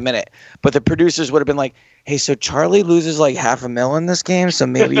minute by minute." But the producers would have been like, "Hey, so Charlie loses like $500,000 in this game, so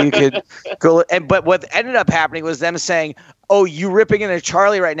maybe you could go." But what ended up happening was them saying, "Oh, you ripping into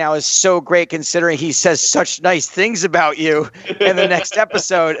Charlie right now is so great, considering he says such nice things about you in the next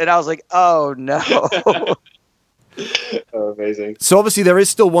episode." And I was like, "Oh no." Oh, amazing. So obviously there is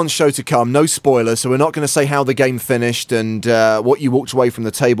still one show to come, no spoilers, so we're not going to say how the game finished and what you walked away from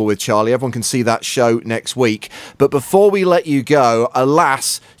the table with, Charlie. Everyone can see that show next week. But before we let you go,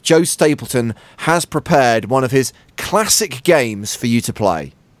 alas, Joe Stapleton has prepared one of his classic games for you to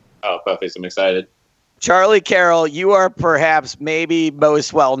play. Oh, perfect. I'm excited. Charlie Carroll, you are perhaps maybe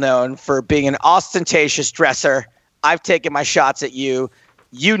most well known for being an ostentatious dresser. I've taken my shots at you.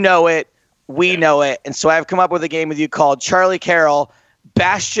 You know it. We know it. And so I've come up with a game with you called Charlie Carroll,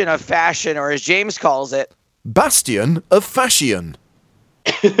 Bastion of Fashion, or as James calls it, bastion of fashion.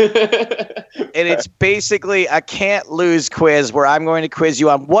 And it's basically a can't lose quiz where I'm going to quiz you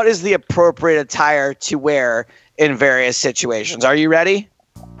on what is the appropriate attire to wear in various situations. Are you ready?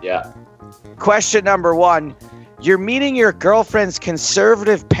 Yeah. Question number 1. You're meeting your girlfriend's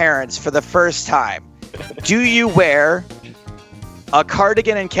conservative parents for the first time. Do you wear a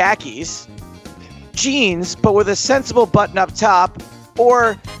cardigan and khakis, jeans but with a sensible button up top,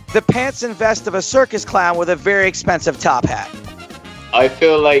 or the pants and vest of a circus clown with a very expensive top hat? I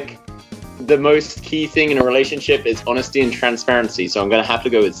feel like the most key thing in a relationship is honesty and transparency, so I'm going to have to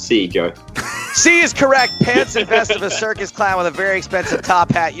go with C, Joe. C is correct. Pants and vest of a circus clown with a very expensive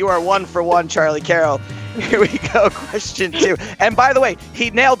top hat. You are 1 for 1, Charlie Carroll. Here we go. Question 2. And by the way, he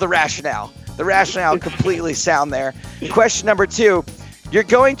nailed the rationale. The rationale completely sound there. Question number 2. You're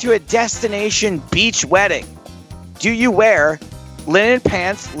going to a destination beach wedding. Do you wear linen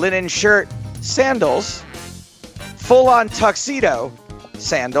pants, linen shirt, sandals, full-on tuxedo,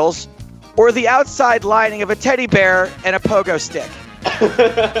 sandals, or the outside lining of a teddy bear and a pogo stick?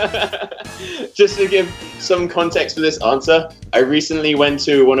 Just to give some context for this answer, I recently went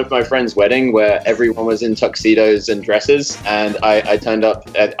to one of my friend's wedding where everyone was in tuxedos and dresses, and I turned up,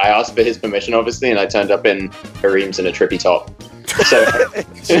 I asked for his permission obviously, and I turned up in Hareem's and a trippy top. So,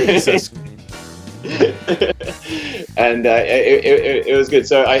 Jesus. And it was good.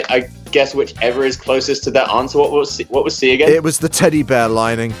 So I guess whichever is closest to that answer. What was C again? It was the teddy bear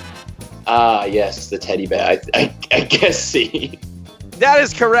lining. Ah, yes, the teddy bear. I guess C. That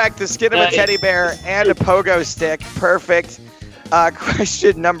is correct. The skin of a teddy bear and a pogo stick. Perfect.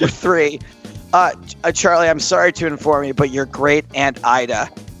 Question number 3. Charlie, I'm sorry to inform you, but your great Aunt Ida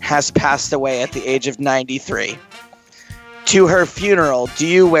has passed away at the age of 93. To her funeral, do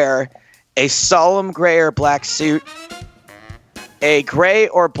you wear a solemn gray or black suit, a gray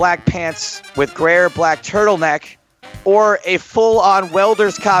or black pants with gray or black turtleneck, or a full-on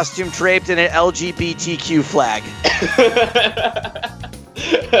welder's costume draped in an LGBTQ flag?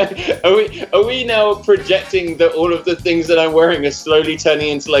 Are we now projecting that all of the things that I'm wearing are slowly turning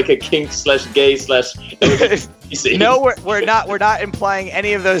into like a kink/gay/LGBT? No, we're not. We're not implying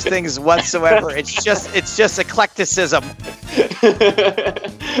any of those things whatsoever. It's just eclecticism.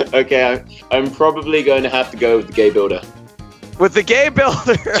 Okay, I'm probably going to have to go with the gay builder. With the gay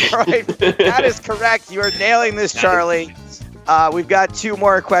builder, right? That is correct. You are nailing this, Charlie. We've got 2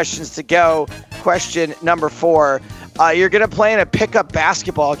 more questions to go. Question number 4. You're going to play in a pickup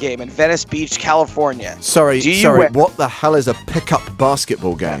basketball game in Venice Beach, California. Sorry, what the hell is a pickup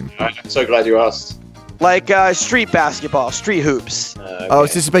basketball game? I'm so glad you asked. Like street basketball, street hoops. Okay. Oh,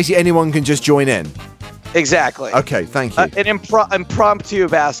 so this is basically anyone can just join in? Exactly. Okay, thank you. An impromptu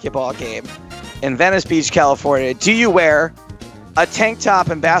basketball game in Venice Beach, California. Do you wear a tank top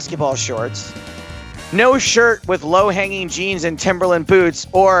and basketball shorts, no shirt with low-hanging jeans and Timberland boots,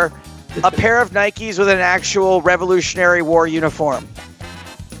 or a pair of Nikes with an actual Revolutionary War uniform?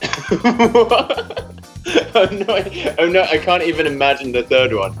 Oh no! I can't even imagine the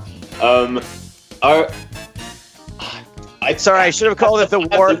third one. Sorry, I should have called it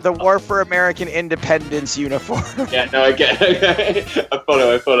the War for American Independence uniform. Yeah, no, I get it. I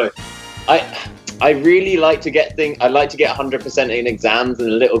follow. I really like to get I like to get 100% in exams, and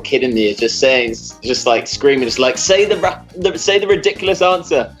a little kid in me is just like screaming, just like say the ridiculous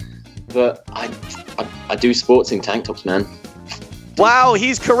answer. But I do sports in tank tops, man. Wow,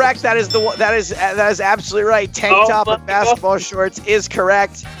 he's correct. That is absolutely right. Tank top and basketball shorts is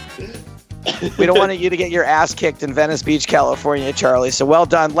correct. We don't want you to get your ass kicked in Venice Beach, California, Charlie. So well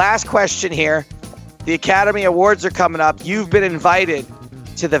done. Last question here. The Academy Awards are coming up. You've been invited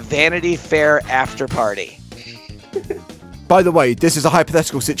to the Vanity Fair after party. By the way, this is a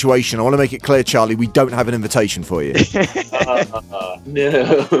hypothetical situation. I want to make it clear, Charlie, we don't have an invitation for you.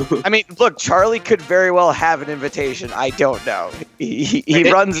 No. I mean, look, Charlie could very well have an invitation. I don't know.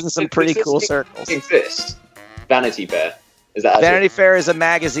 He runs in some pretty cool circles. Exist. Vanity Fair. Is that Vanity Fair is a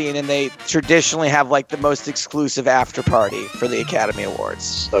magazine, and they traditionally have like the most exclusive after party for the Academy Awards.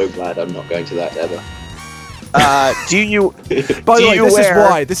 So glad I'm not going to that ever. Do you? By the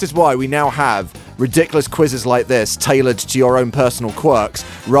way, this is why we now have ridiculous quizzes like this tailored to your own personal quirks,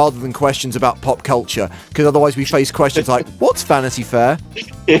 rather than questions about pop culture. Because otherwise, we face questions like, "What's Vanity Fair?"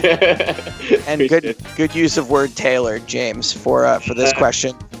 And good use of word tailored, James, for this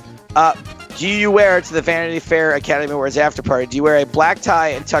question. Do you wear to the Vanity Fair Academy Awards after party? Do you wear a black tie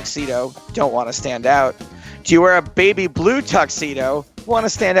and tuxedo? Don't want to stand out. Do you wear a baby blue tuxedo? Want to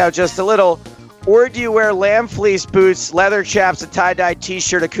stand out just a little. Or do you wear lamb fleece boots, leather chaps, a tie-dye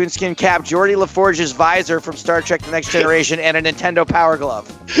t-shirt, a coonskin cap, Geordie LaForge's visor from Star Trek The Next Generation, and a Nintendo Power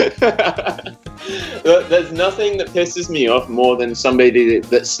Glove? There's nothing that pisses me off more than somebody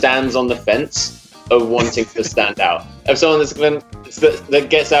that stands on the fence of wanting to stand out. If someone that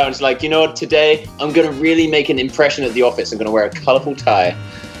gets out and is like, you know what, today I'm going to really make an impression at the office. I'm going to wear a colourful tie.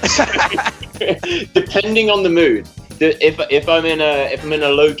 Depending on the mood. If I'm in a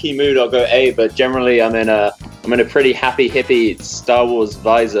low key mood, I'll go A. But generally, I'm in a pretty happy hippie Star Wars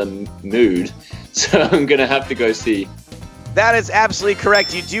visor mood, so I'm gonna have to go C. That is absolutely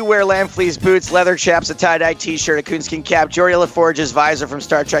correct. You do wear lamb fleece boots, leather chaps, a tie-dye t-shirt, a coonskin cap, Geordi LaForge's visor from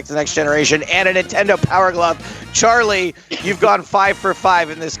Star Trek The Next Generation, and a Nintendo Power Glove. Charlie, you've gone 5 for 5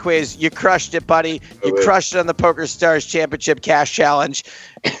 in this quiz. You crushed it, buddy. You crushed it on the Poker Stars Championship Cash Challenge.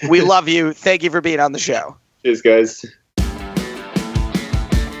 We love you. Thank you for being on the show. Cheers, guys.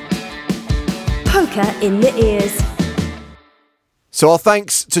 Poker in the ears. So our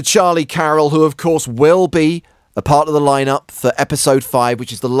thanks to Charlie Carroll, who of course will be a part of the lineup for episode 5,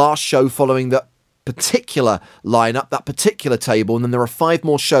 which is the last show following that particular lineup, that particular table, and then there are 5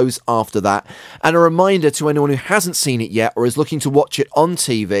 more shows after that. And a reminder to anyone who hasn't seen it yet or is looking to watch it on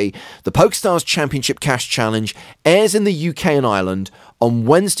TV, the PokerStars Championship Cash Challenge airs in the UK and Ireland on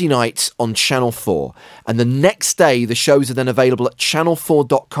Wednesday nights on Channel 4. And the next day, the shows are then available at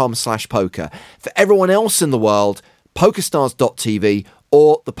channel4.com/poker. For everyone else in the world, pokerstars.tv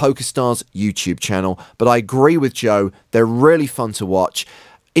or the PokerStars YouTube channel. But I agree with Joe, they're really fun to watch.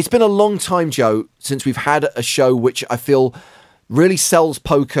 It's been a long time, Joe, since we've had a show which I feel really sells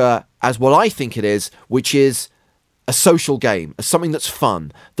poker as what I think it is, which is a social game, as something that's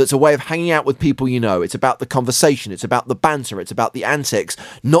fun, that's a way of hanging out with people you know. It's about the conversation, it's about the banter, it's about the antics,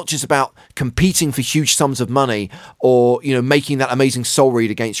 not just about competing for huge sums of money or, you know, making that amazing soul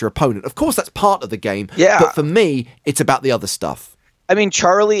read against your opponent. Of course, that's part of the game, but for me, it's about the other stuff. I mean,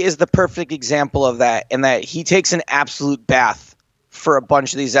 Charlie is the perfect example of that, in that he takes an absolute bath for a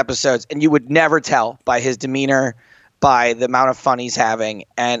bunch of these episodes, and you would never tell by his demeanor, by the amount of fun he's having.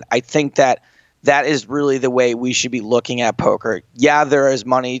 And I think that is really the way we should be looking at poker. Yeah, there is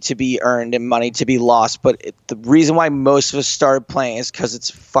money to be earned and money to be lost, but the reason why most of us started playing is because it's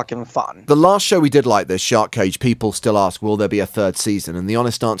fucking fun. The last show we did like this, Shark Cage, people still ask, will there be a 3rd season? And the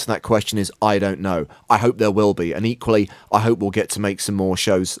honest answer to that question is, I don't know. I hope there will be. And equally, I hope we'll get to make some more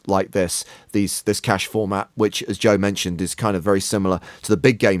shows like this cash format, which, as Joe mentioned, is kind of very similar to the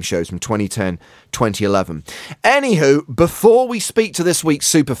big game shows from 2010, 2011. Anywho, before we speak to this week's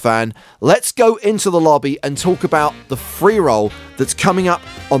superfan, let's go into the lobby and talk about the free roll that's coming up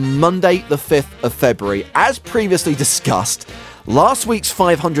on Monday the 5th of February. As previously discussed, last week's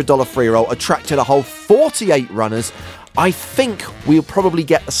 $500 free roll attracted a whole 48 runners. I think we'll probably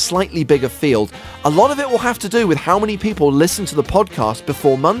get a slightly bigger field. A lot of it will have to do with how many people listen to the podcast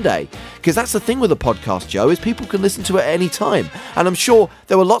before Monday. Because that's the thing with a podcast, Joe, is people can listen to it at any time. And I'm sure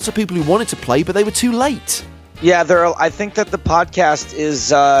there were lots of people who wanted to play, but they were too late. Yeah, I think that the podcast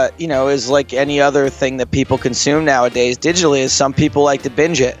is, is like any other thing that people consume nowadays digitally. Is some people like to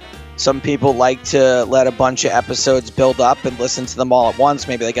binge it. Some people like to let a bunch of episodes build up and listen to them all at once.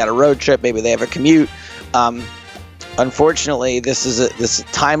 Maybe they got a road trip. Maybe they have a commute. Unfortunately, this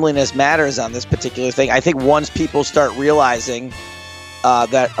timeliness matters on this particular thing. I think once people start realizing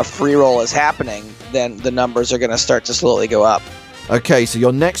that a free roll is happening, then the numbers are going to start to slowly go up. Okay, so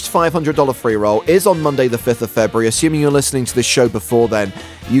your next $500 free roll is on Monday the 5th of February. Assuming you're listening to this show before then,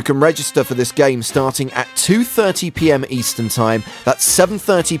 you can register for this game starting at 2:30 p.m. Eastern Time. That's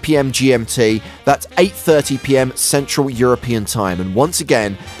 7:30 p.m. GMT. That's 8:30 p.m. Central European Time. And once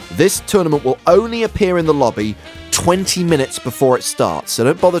again, this tournament will only appear in the lobby 20 minutes before it starts. So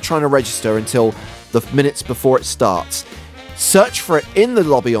don't bother trying to register until the minutes before it starts. Search for it in the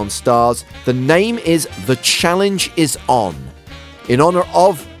lobby on Stars. The name is The Challenge is On. In honor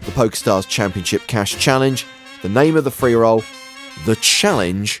of the PokerStars Championship Cash Challenge, the name of the free roll, The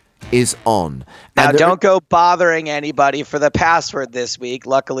Challenge is On. Now, don't go bothering anybody for the password this week.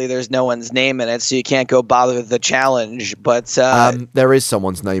 Luckily, there's no one's name in it, so you can't go bother with the challenge. But there is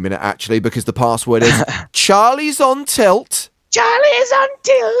someone's name in it, actually, because the password is Charlie's on Tilt. Charlie's on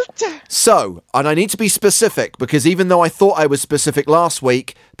Tilt. So, and I need to be specific, because even though I thought I was specific last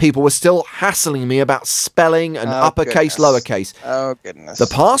week, people were still hassling me about spelling and uppercase, lowercase. Oh, goodness. The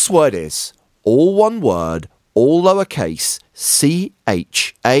password is all one word, all lowercase,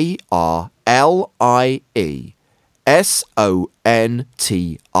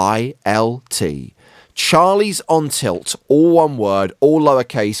 CharlieSontilt. Charlie's on Tilt, all one word, all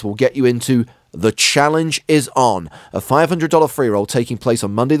lowercase, will get you into The Challenge is On, a $500 free roll taking place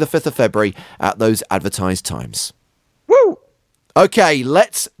on Monday the 5th of February at those advertised times. Woo! Okay,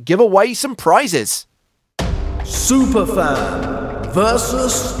 let's give away some prizes. Superfan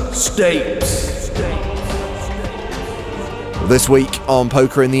versus Stapes. This week on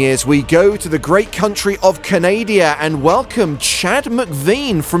Poker in the Ears, we go to the great country of Canada and welcome Chad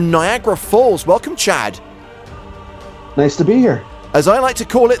McVean from Niagara Falls. Welcome, Chad. Nice to be here. As I like to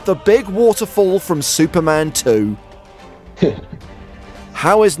call it, the big waterfall from Superman 2.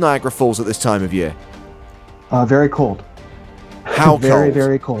 How is Niagara Falls at this time of year? Very cold. How cold? Very,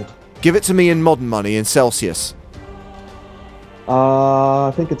 very cold. Give it to me in modern money, in Celsius.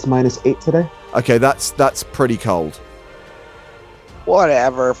 I think it's -8 today. Okay, that's pretty cold.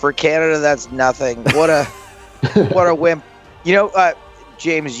 Whatever. For Canada, that's nothing. What a wimp. You know,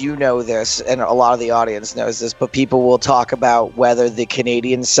 James, you know this, and a lot of the audience knows this, but people will talk about whether the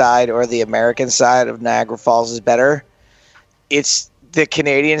Canadian side or the American side of Niagara Falls is better. It's the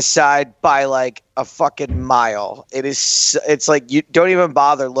Canadian side by like a fucking mile. It's like you don't even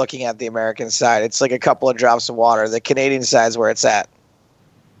bother looking at the American side. It's like a couple of drops of water. The Canadian side's where it's at.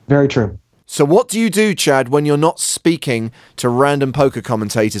 Very true. So what do you do, Chad, when you're not speaking to random poker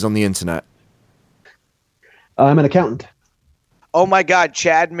commentators on the internet? I'm an accountant. Oh my God,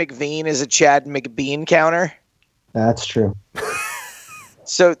 Chad McVean is a Chad McBean counter? That's true.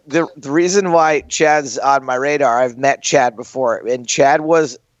 So the reason why Chad's on my radar, I've met Chad before, and Chad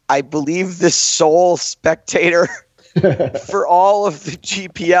was, I believe, the sole spectator for all of the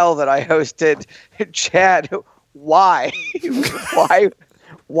GPL that I hosted. Chad, why?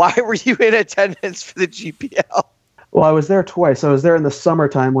 Why were you in attendance for the GPL? Well, I was there twice. I was there in the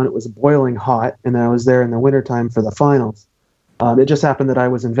summertime when it was boiling hot, and then I was there in the wintertime for the finals. It just happened that I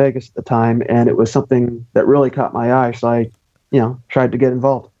was in Vegas at the time, and it was something that really caught my eye, so I tried to get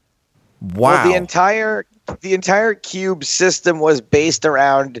involved. Wow. Well, the entire Cube system was based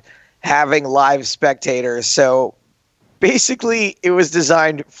around having live spectators. So basically it was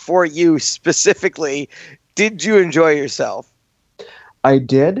designed for you specifically. Did you enjoy yourself? I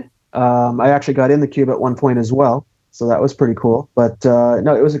did. I actually got in the Cube at one point as well, so that was pretty cool. But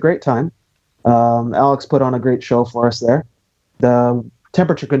no, it was a great time. Alex put on a great show for us there. The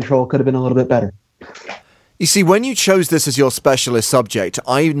temperature control could have been a little bit better. You see, when you chose this as your specialist subject,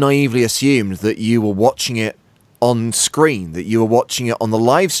 I naively assumed that you were watching it on screen, that you were watching it on the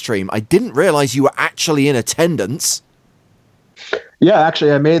live stream. I didn't realize you were actually in attendance. Yeah,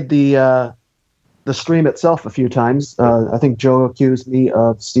 actually, I made the stream itself a few times. I think Joe accused me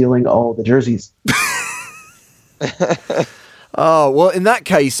of stealing all the jerseys. Oh, well, in that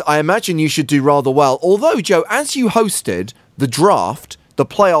case, I imagine you should do rather well. Although, Joe, as you hosted the draft, the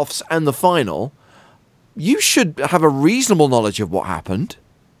playoffs, and the final, you should have a reasonable knowledge of what happened.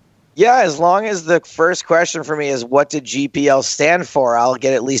 Yeah, as long as the first question for me is what did GPL stand for, I'll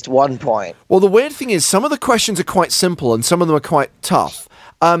get at least 1 point. Well, the weird thing is some of the questions are quite simple and some of them are quite tough.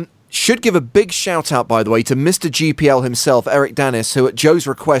 Should give a big shout out, by the way, to Mr. GPL himself, Eric Danis, who at Joe's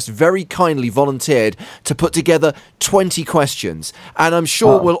request very kindly volunteered to put together 20 questions. And I'm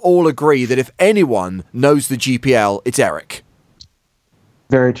sure we'll all agree that if anyone knows the GPL, it's Eric.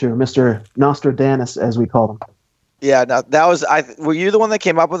 Very true. Mr. Nostradamus, as we call him. Yeah, no, that was. Were you the one that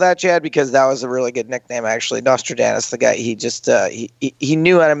came up with that, Chad? Because that was a really good nickname, actually. Nostradamus, the guy. He just he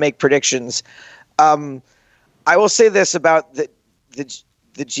knew how to make predictions. I will say this about the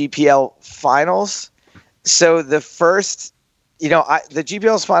GPL finals. So the first, the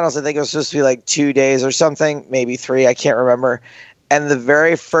GPL's finals, I think it was supposed to be like 2 days or something, maybe 3. I can't remember. And the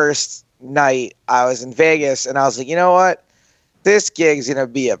very first night, I was in Vegas, and I was like, you know what? This gig's going to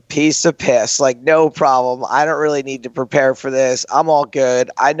be a piece of piss. Like, no problem. I don't really need to prepare for this. I'm all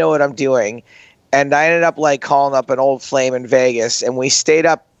good. I know what I'm doing. And I ended up like calling up an old flame in Vegas, and we stayed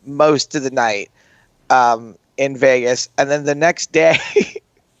up most of the night in Vegas. And then the next day,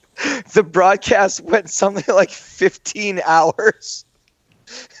 the broadcast went something like 15 hours.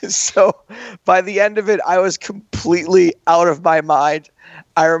 So by the end of it, I was completely out of my mind.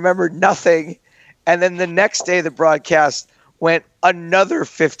 I remember nothing. And then the next day, the broadcast went another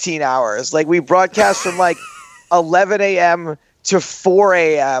 15 hours. Like, we broadcast from like 11 a.m. to 4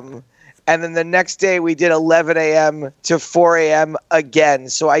 a.m. And then the next day we did 11 a.m. to 4 a.m. again.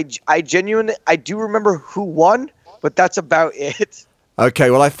 So I genuinely, I do remember who won, but that's about it.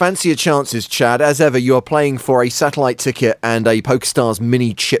 Okay, well, I fancy your chances, Chad. As ever, you are playing for a satellite ticket and a PokerStars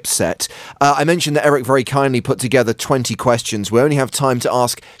mini chipset. I mentioned that Eric very kindly put together 20 questions. We only have time to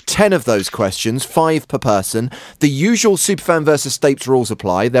ask 10 of those questions, 5 per person. The usual Superfan versus Stapes rules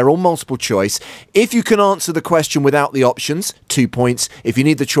apply. They're all multiple choice. If you can answer the question without the options, 2 points. If you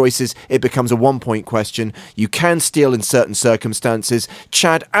need the choices, it becomes a 1-point question. You can steal in certain circumstances.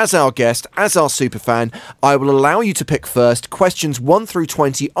 Chad, as our guest, as our Superfan, I will allow you to pick first. Questions 1 through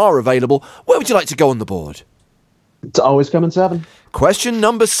 20 are available. Where would you like to go on the board? It's always coming 7. Question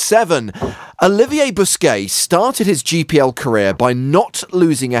number 7. Olivier Busquet started his GPL career by not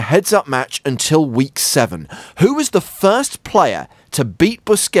losing a heads-up match until week 7. Who was the first player to beat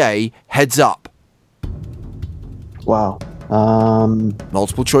Busquet heads-up? Wow.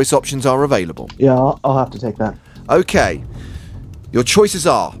 Multiple choice options are available. Yeah, I'll have to take that. Okay. Your choices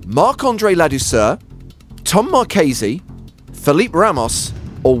are Marc-Andre Ladouceur, Tom Marchese, Felipe Ramos,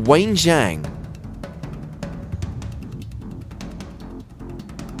 or Wayne Zhang.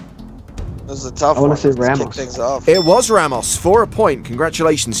 This is a tough I one. want to say Let's Ramos. kick things off. It was Ramos for a point.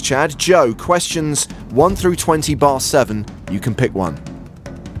 Congratulations, Chad. Joe, questions 1 through 20 bar 7. You can pick one.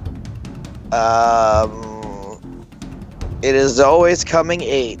 It is always coming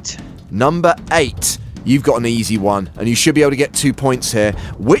 8. Number 8. You've got an easy one, and you should be able to get 2 points here.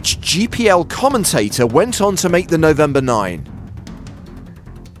 Which GPL commentator went on to make the November 9?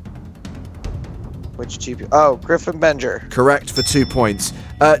 Which GP? Oh, Griffin Benger. Correct for 2 points.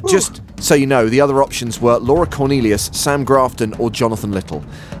 Just so you know, the other options were Laura Cornelius, Sam Grafton, or Jonathan Little.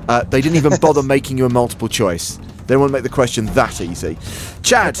 They didn't even bother making you a multiple choice. They didn't want to make the question that easy.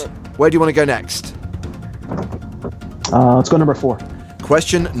 Chad, where do you want to go next? Let's go number 4.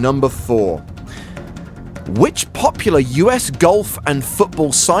 Question number 4. Which popular US golf and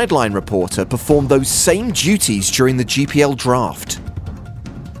football sideline reporter performed those same duties during the GPL draft?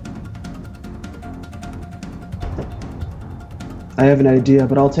 I have an idea,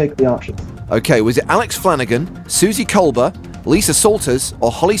 but I'll take the options. Okay, was it Alex Flanagan, Susie Kolber, Lisa Salters,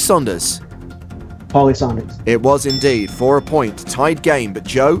 or Holly Saunders? Holly Saunders. It was indeed, for a point. Tied game, but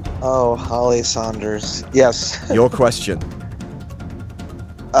Joe? Oh, Holly Saunders. Yes. Your question.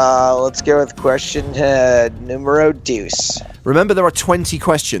 Let's go with question numero deuce. Remember, there are 20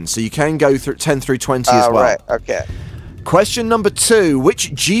 questions, so you can go through 10 through 20 as well. Right, okay. Question number 2.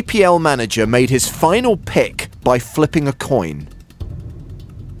 Which GPL manager made his final pick by flipping a coin?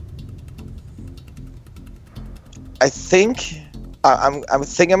 I think I'm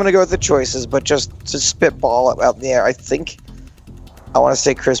gonna go with the choices, but just to spitball out in the air, I think I want to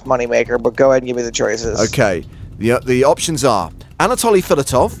say Chris Moneymaker, but go ahead and give me the choices. Okay, the options are Anatoly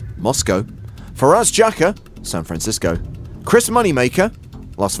Filatov, Moscow, Faraz Jaka, San Francisco, Chris Moneymaker,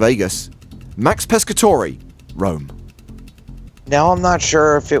 Las Vegas, Max Pescatori, Rome. Now I'm not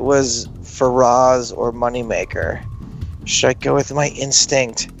sure if it was Faraz or Moneymaker. Should I go with my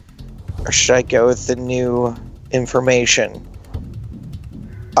instinct, or should I go with the new information?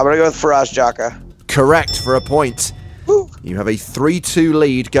 I'm gonna go with Faraz Jaka. Correct for a point. Woo. You have a 3-2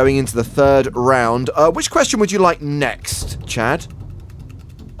 lead going into the 3rd round. Which question would you like next, Chad?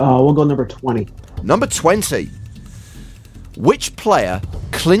 We'll go number 20. Number 20. Which player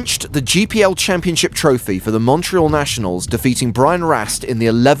clinched the GPL Championship trophy for the Montreal Nationals, defeating Brian Rast in the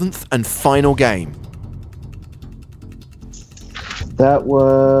 11th and final game? That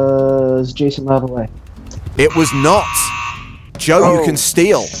was Jason Lavallee. It was not. Joe, you can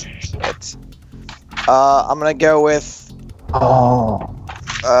steal. Shit. I'm gonna go with. Oh.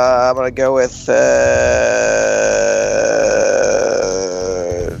 I'm gonna go with.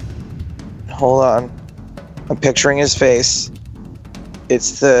 Hold on. I'm picturing his face.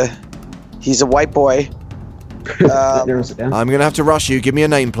 He's a white boy. I'm gonna have to rush you. Give me a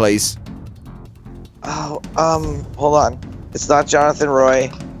name, please. Hold on. It's not Jonathan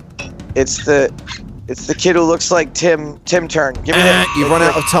Roy. It's the kid who looks like Tim Turn. Give me that. You've run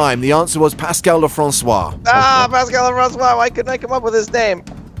out of time. The answer was Pascal Lefrancois. Pascal Lefrancois. Why couldn't I come up with his name?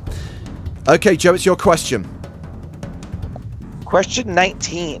 Okay, Joe, it's your question. Question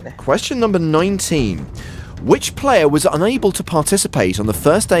 19. Question number 19. Which player was unable to participate on the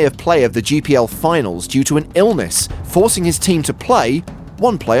first day of play of the GPL finals due to an illness, forcing his team to play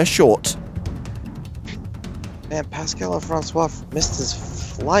one player short? Man, Pascal Lefrancois missed his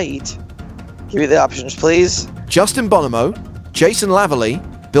flight. Give me the options, please. Justin Bonomo, Jason Lavallee,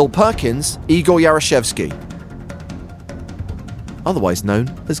 Bill Perkins, Igor Yarashevsky. Otherwise known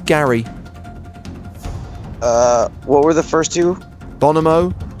as Gary. What were the first two?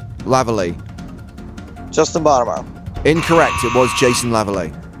 Bonomo, Lavallee. Justin Bonomo. Incorrect, it was Jason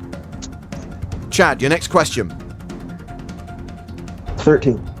Lavallee. Chad, your next question.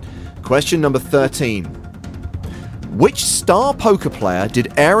 13. Question number 13. Which star poker player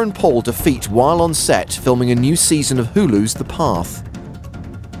did Aaron Paul defeat while on set filming a new season of Hulu's The Path?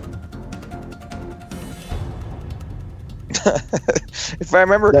 If I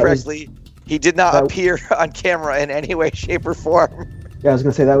remember correctly, he did not appear on camera in any way, shape, or form. Yeah, I was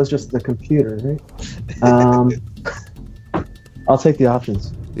going to say that was just the computer, right? I'll take the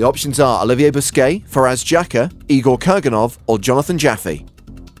options. The options are Olivier Busquet, Faraz Jaka, Igor Kurganov, or Jonathan Jaffe.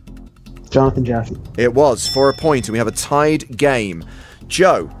 Jonathan Jaffe. It was for a point, and we have a tied game.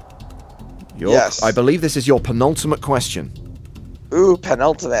 Joe, yes. I believe this is your penultimate question. Ooh,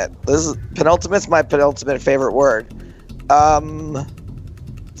 penultimate. Penultimate's my penultimate favorite word.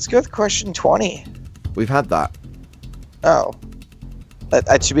 Let's go with question 20. We've had that. Oh.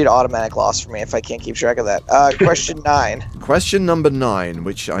 That should be an automatic loss for me if I can't keep track of that. Question 9. Question number 9,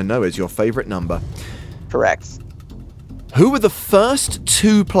 which I know is your favorite number. Correct. Who were the first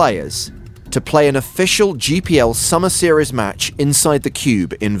 2 players to play an official GPL Summer Series match inside the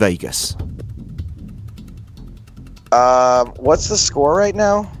Cube in Vegas? What's the score right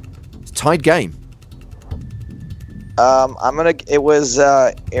now? It's a tied game. It was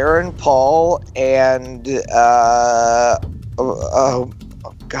Aaron Paul and oh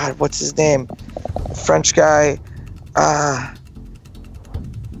God, what's his name? French guy.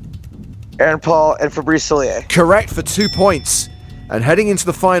 Aaron Paul and Fabrice Solier. Correct for 2 points. And heading into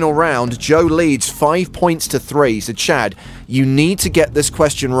the final round, Joe leads 5 points to 3. So Chad, you need to get this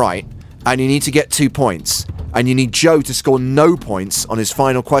question right, and you need to get 2 points. And you need Joe to score no points on his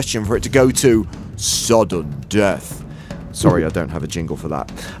final question for it to go to sudden death. Sorry, I don't have a jingle for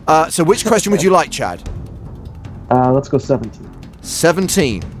that. So which question would you like, Chad? Let's go 17.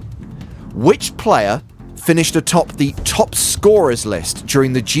 17. Which player finished atop the top scorers list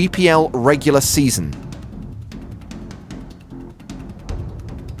during the GPL regular season?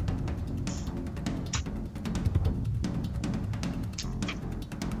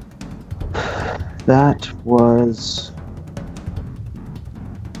 That was...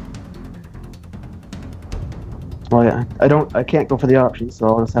 Well, yeah, I can't go for the options, so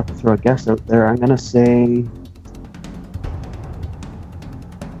I'll just have to throw a guess out there. I'm gonna say...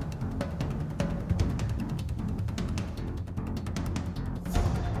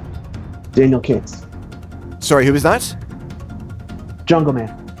 Daniel Cates. Sorry, who was that? Jungle Man.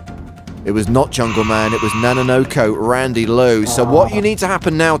 It was not Jungle Man, it was Nanonoko Randy Lowe. So what you need to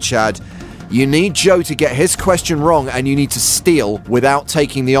happen now, Chad, you need Joe to get his question wrong and you need to steal without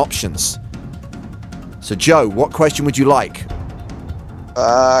taking the options. So Joe, what question would you like?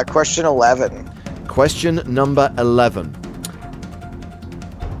 Question 11. Question number 11.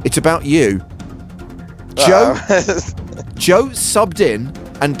 It's about you. Joe subbed in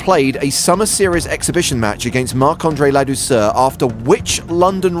and played a Summer Series exhibition match against Marc-Andre Ladouceur after which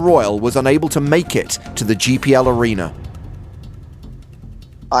London Royal was unable to make it to the GPL arena?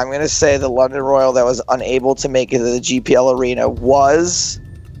 I'm going to say the London Royal that was unable to make it to the GPL arena was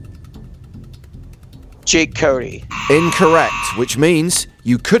Jake Cody. Incorrect, which means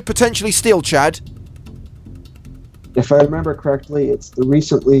you could potentially steal, Chad. If I remember correctly, it's the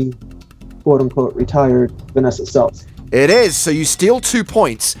recently, quote-unquote, retired Vanessa Seltz. It is, so you steal 2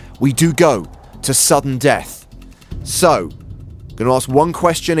 points. We do go to sudden death. So, going to ask one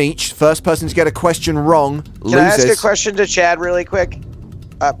question each. First person to get a question wrong loses. Can I ask a question to Chad really quick?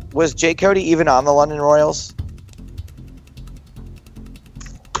 Was Jake Cody even on the London Royals?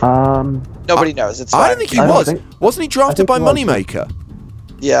 Nobody knows. It's fine. I don't think he was. Wasn't he drafted by Moneymaker?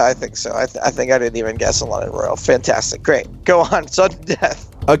 Yeah, I think so. I think I didn't even guess a London Royal. Fantastic. Great. Go on. Sudden death.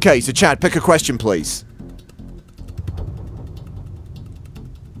 Okay, so Chad, pick a question, please.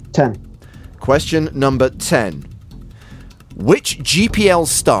 10. Question number 10. Which GPL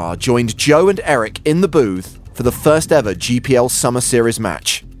star joined Joe and Eric in the booth for the first ever GPL Summer Series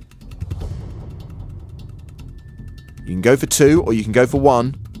match? You can go for 2 or you can go for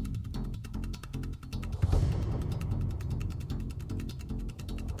 1.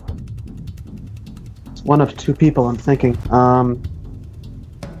 It's one of 2 people I'm thinking. I'll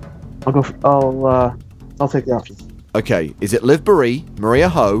take the options. Okay, is it Liv Baree, Maria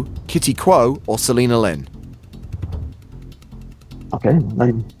Ho, Kitty Kuo, or Selena Lin? Okay,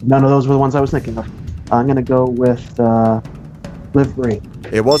 none of those were the ones I was thinking of. I'm going to go with Liv Baree.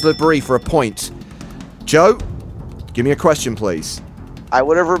 It was Liv Baree for a point. Joe, give me a question, please. I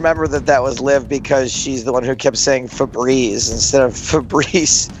would have remembered that was Liv because she's the one who kept saying Febreze instead of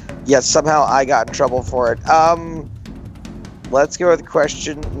Fabrice. Yet somehow I got in trouble for it. Let's go with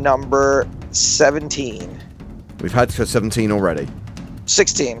question number 17. We've had 17 already.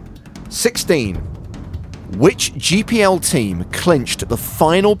 16. 16. Which GPL team clinched the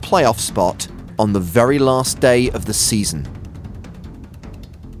final playoff spot on the very last day of the season?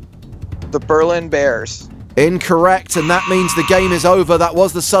 The Berlin Bears. Incorrect, and that means the game is over. That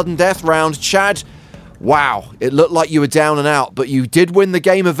was the sudden death round. Chad, wow, it looked like you were down and out, but you did win the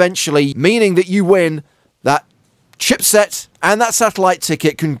game eventually, meaning that you win that chipset and that satellite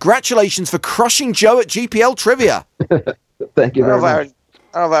ticket. Congratulations for crushing Joe at GPL Trivia. Thank you very much.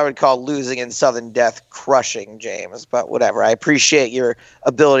 I don't know if I would call losing in sudden death crushing, James, but whatever. I appreciate your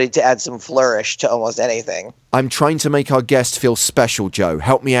ability to add some flourish to almost anything. I'm trying to make our guest feel special, Joe.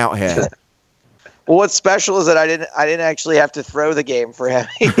 Help me out here. Well, what's special is that I didn't actually have to throw the game for him.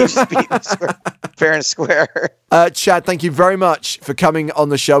 He just beat fair and square. Chad, thank you very much for coming on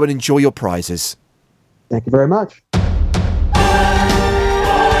the show, and enjoy your prizes. Thank you very much.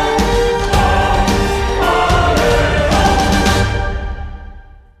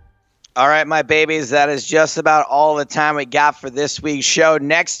 All right, my babies, that is just about all the time we got for this week's show.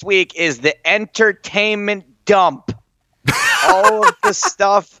 Next week is the entertainment dump. All of the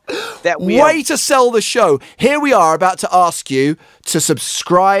stuff that we to sell the show. Here we are about to ask you to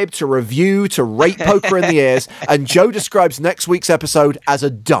subscribe, to review, to rate Poker in the Ears, and Joe describes next week's episode as a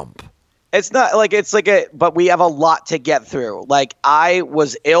dump. It's not like but we have a lot to get through. Like, I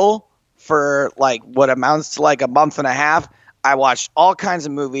was ill for like what amounts to like a month and a half. I watched all kinds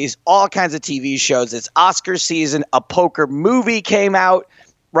of movies, all kinds of TV shows. It's Oscar season. A poker movie came out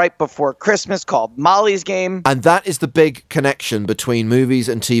right before Christmas called Molly's Game. And that is the big connection between movies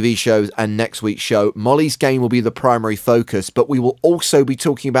and TV shows and next week's show. Molly's Game will be the primary focus, but we will also be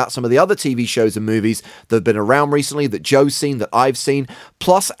talking about some of the other TV shows and movies that have been around recently, that Joe's seen, that I've seen,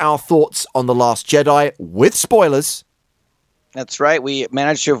 plus our thoughts on The Last Jedi with spoilers. That's right. We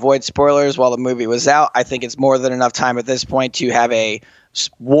managed to avoid spoilers while the movie was out. I think it's more than enough time at this point to have a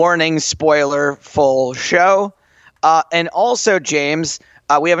warning spoiler full show. And also, James,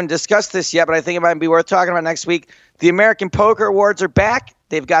 we haven't discussed this yet, but I think it might be worth talking about next week. The American Poker Awards are back.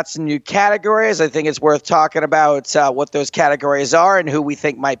 They've got some new categories. I think it's worth talking about what those categories are and who we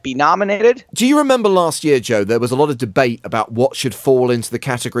think might be nominated. Do you remember last year, Joe, there was a lot of debate about what should fall into the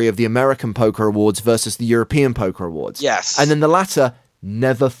category of the American Poker Awards versus the European Poker Awards? Yes. And then the latter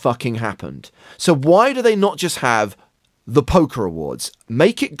never fucking happened. So why do they not just have the Poker Awards,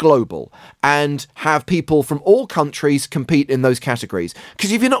 make it global, and have people from all countries compete in those categories?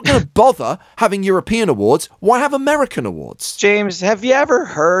 Because if you're not going to bother having European awards, why have American awards? James, have you ever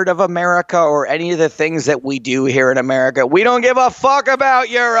heard of America or any of the things that we do here in America? We don't give a fuck about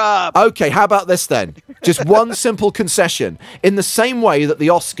Europe. Okay, how about this then? Just one simple concession. In the same way that the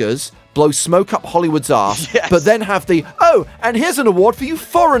Oscars blow smoke up Hollywood's ass, yes, but then have and here's an award for you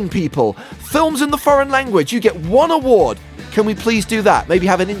foreign people. Films in the foreign language, you get one award. Can we please do that? Maybe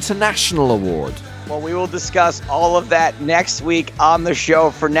have an international award. Well, we will discuss all of that next week on the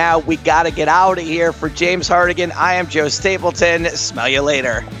show. For now, we got to get out of here. For James Hartigan, I am Joe Stapleton. Smell you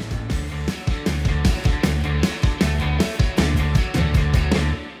later.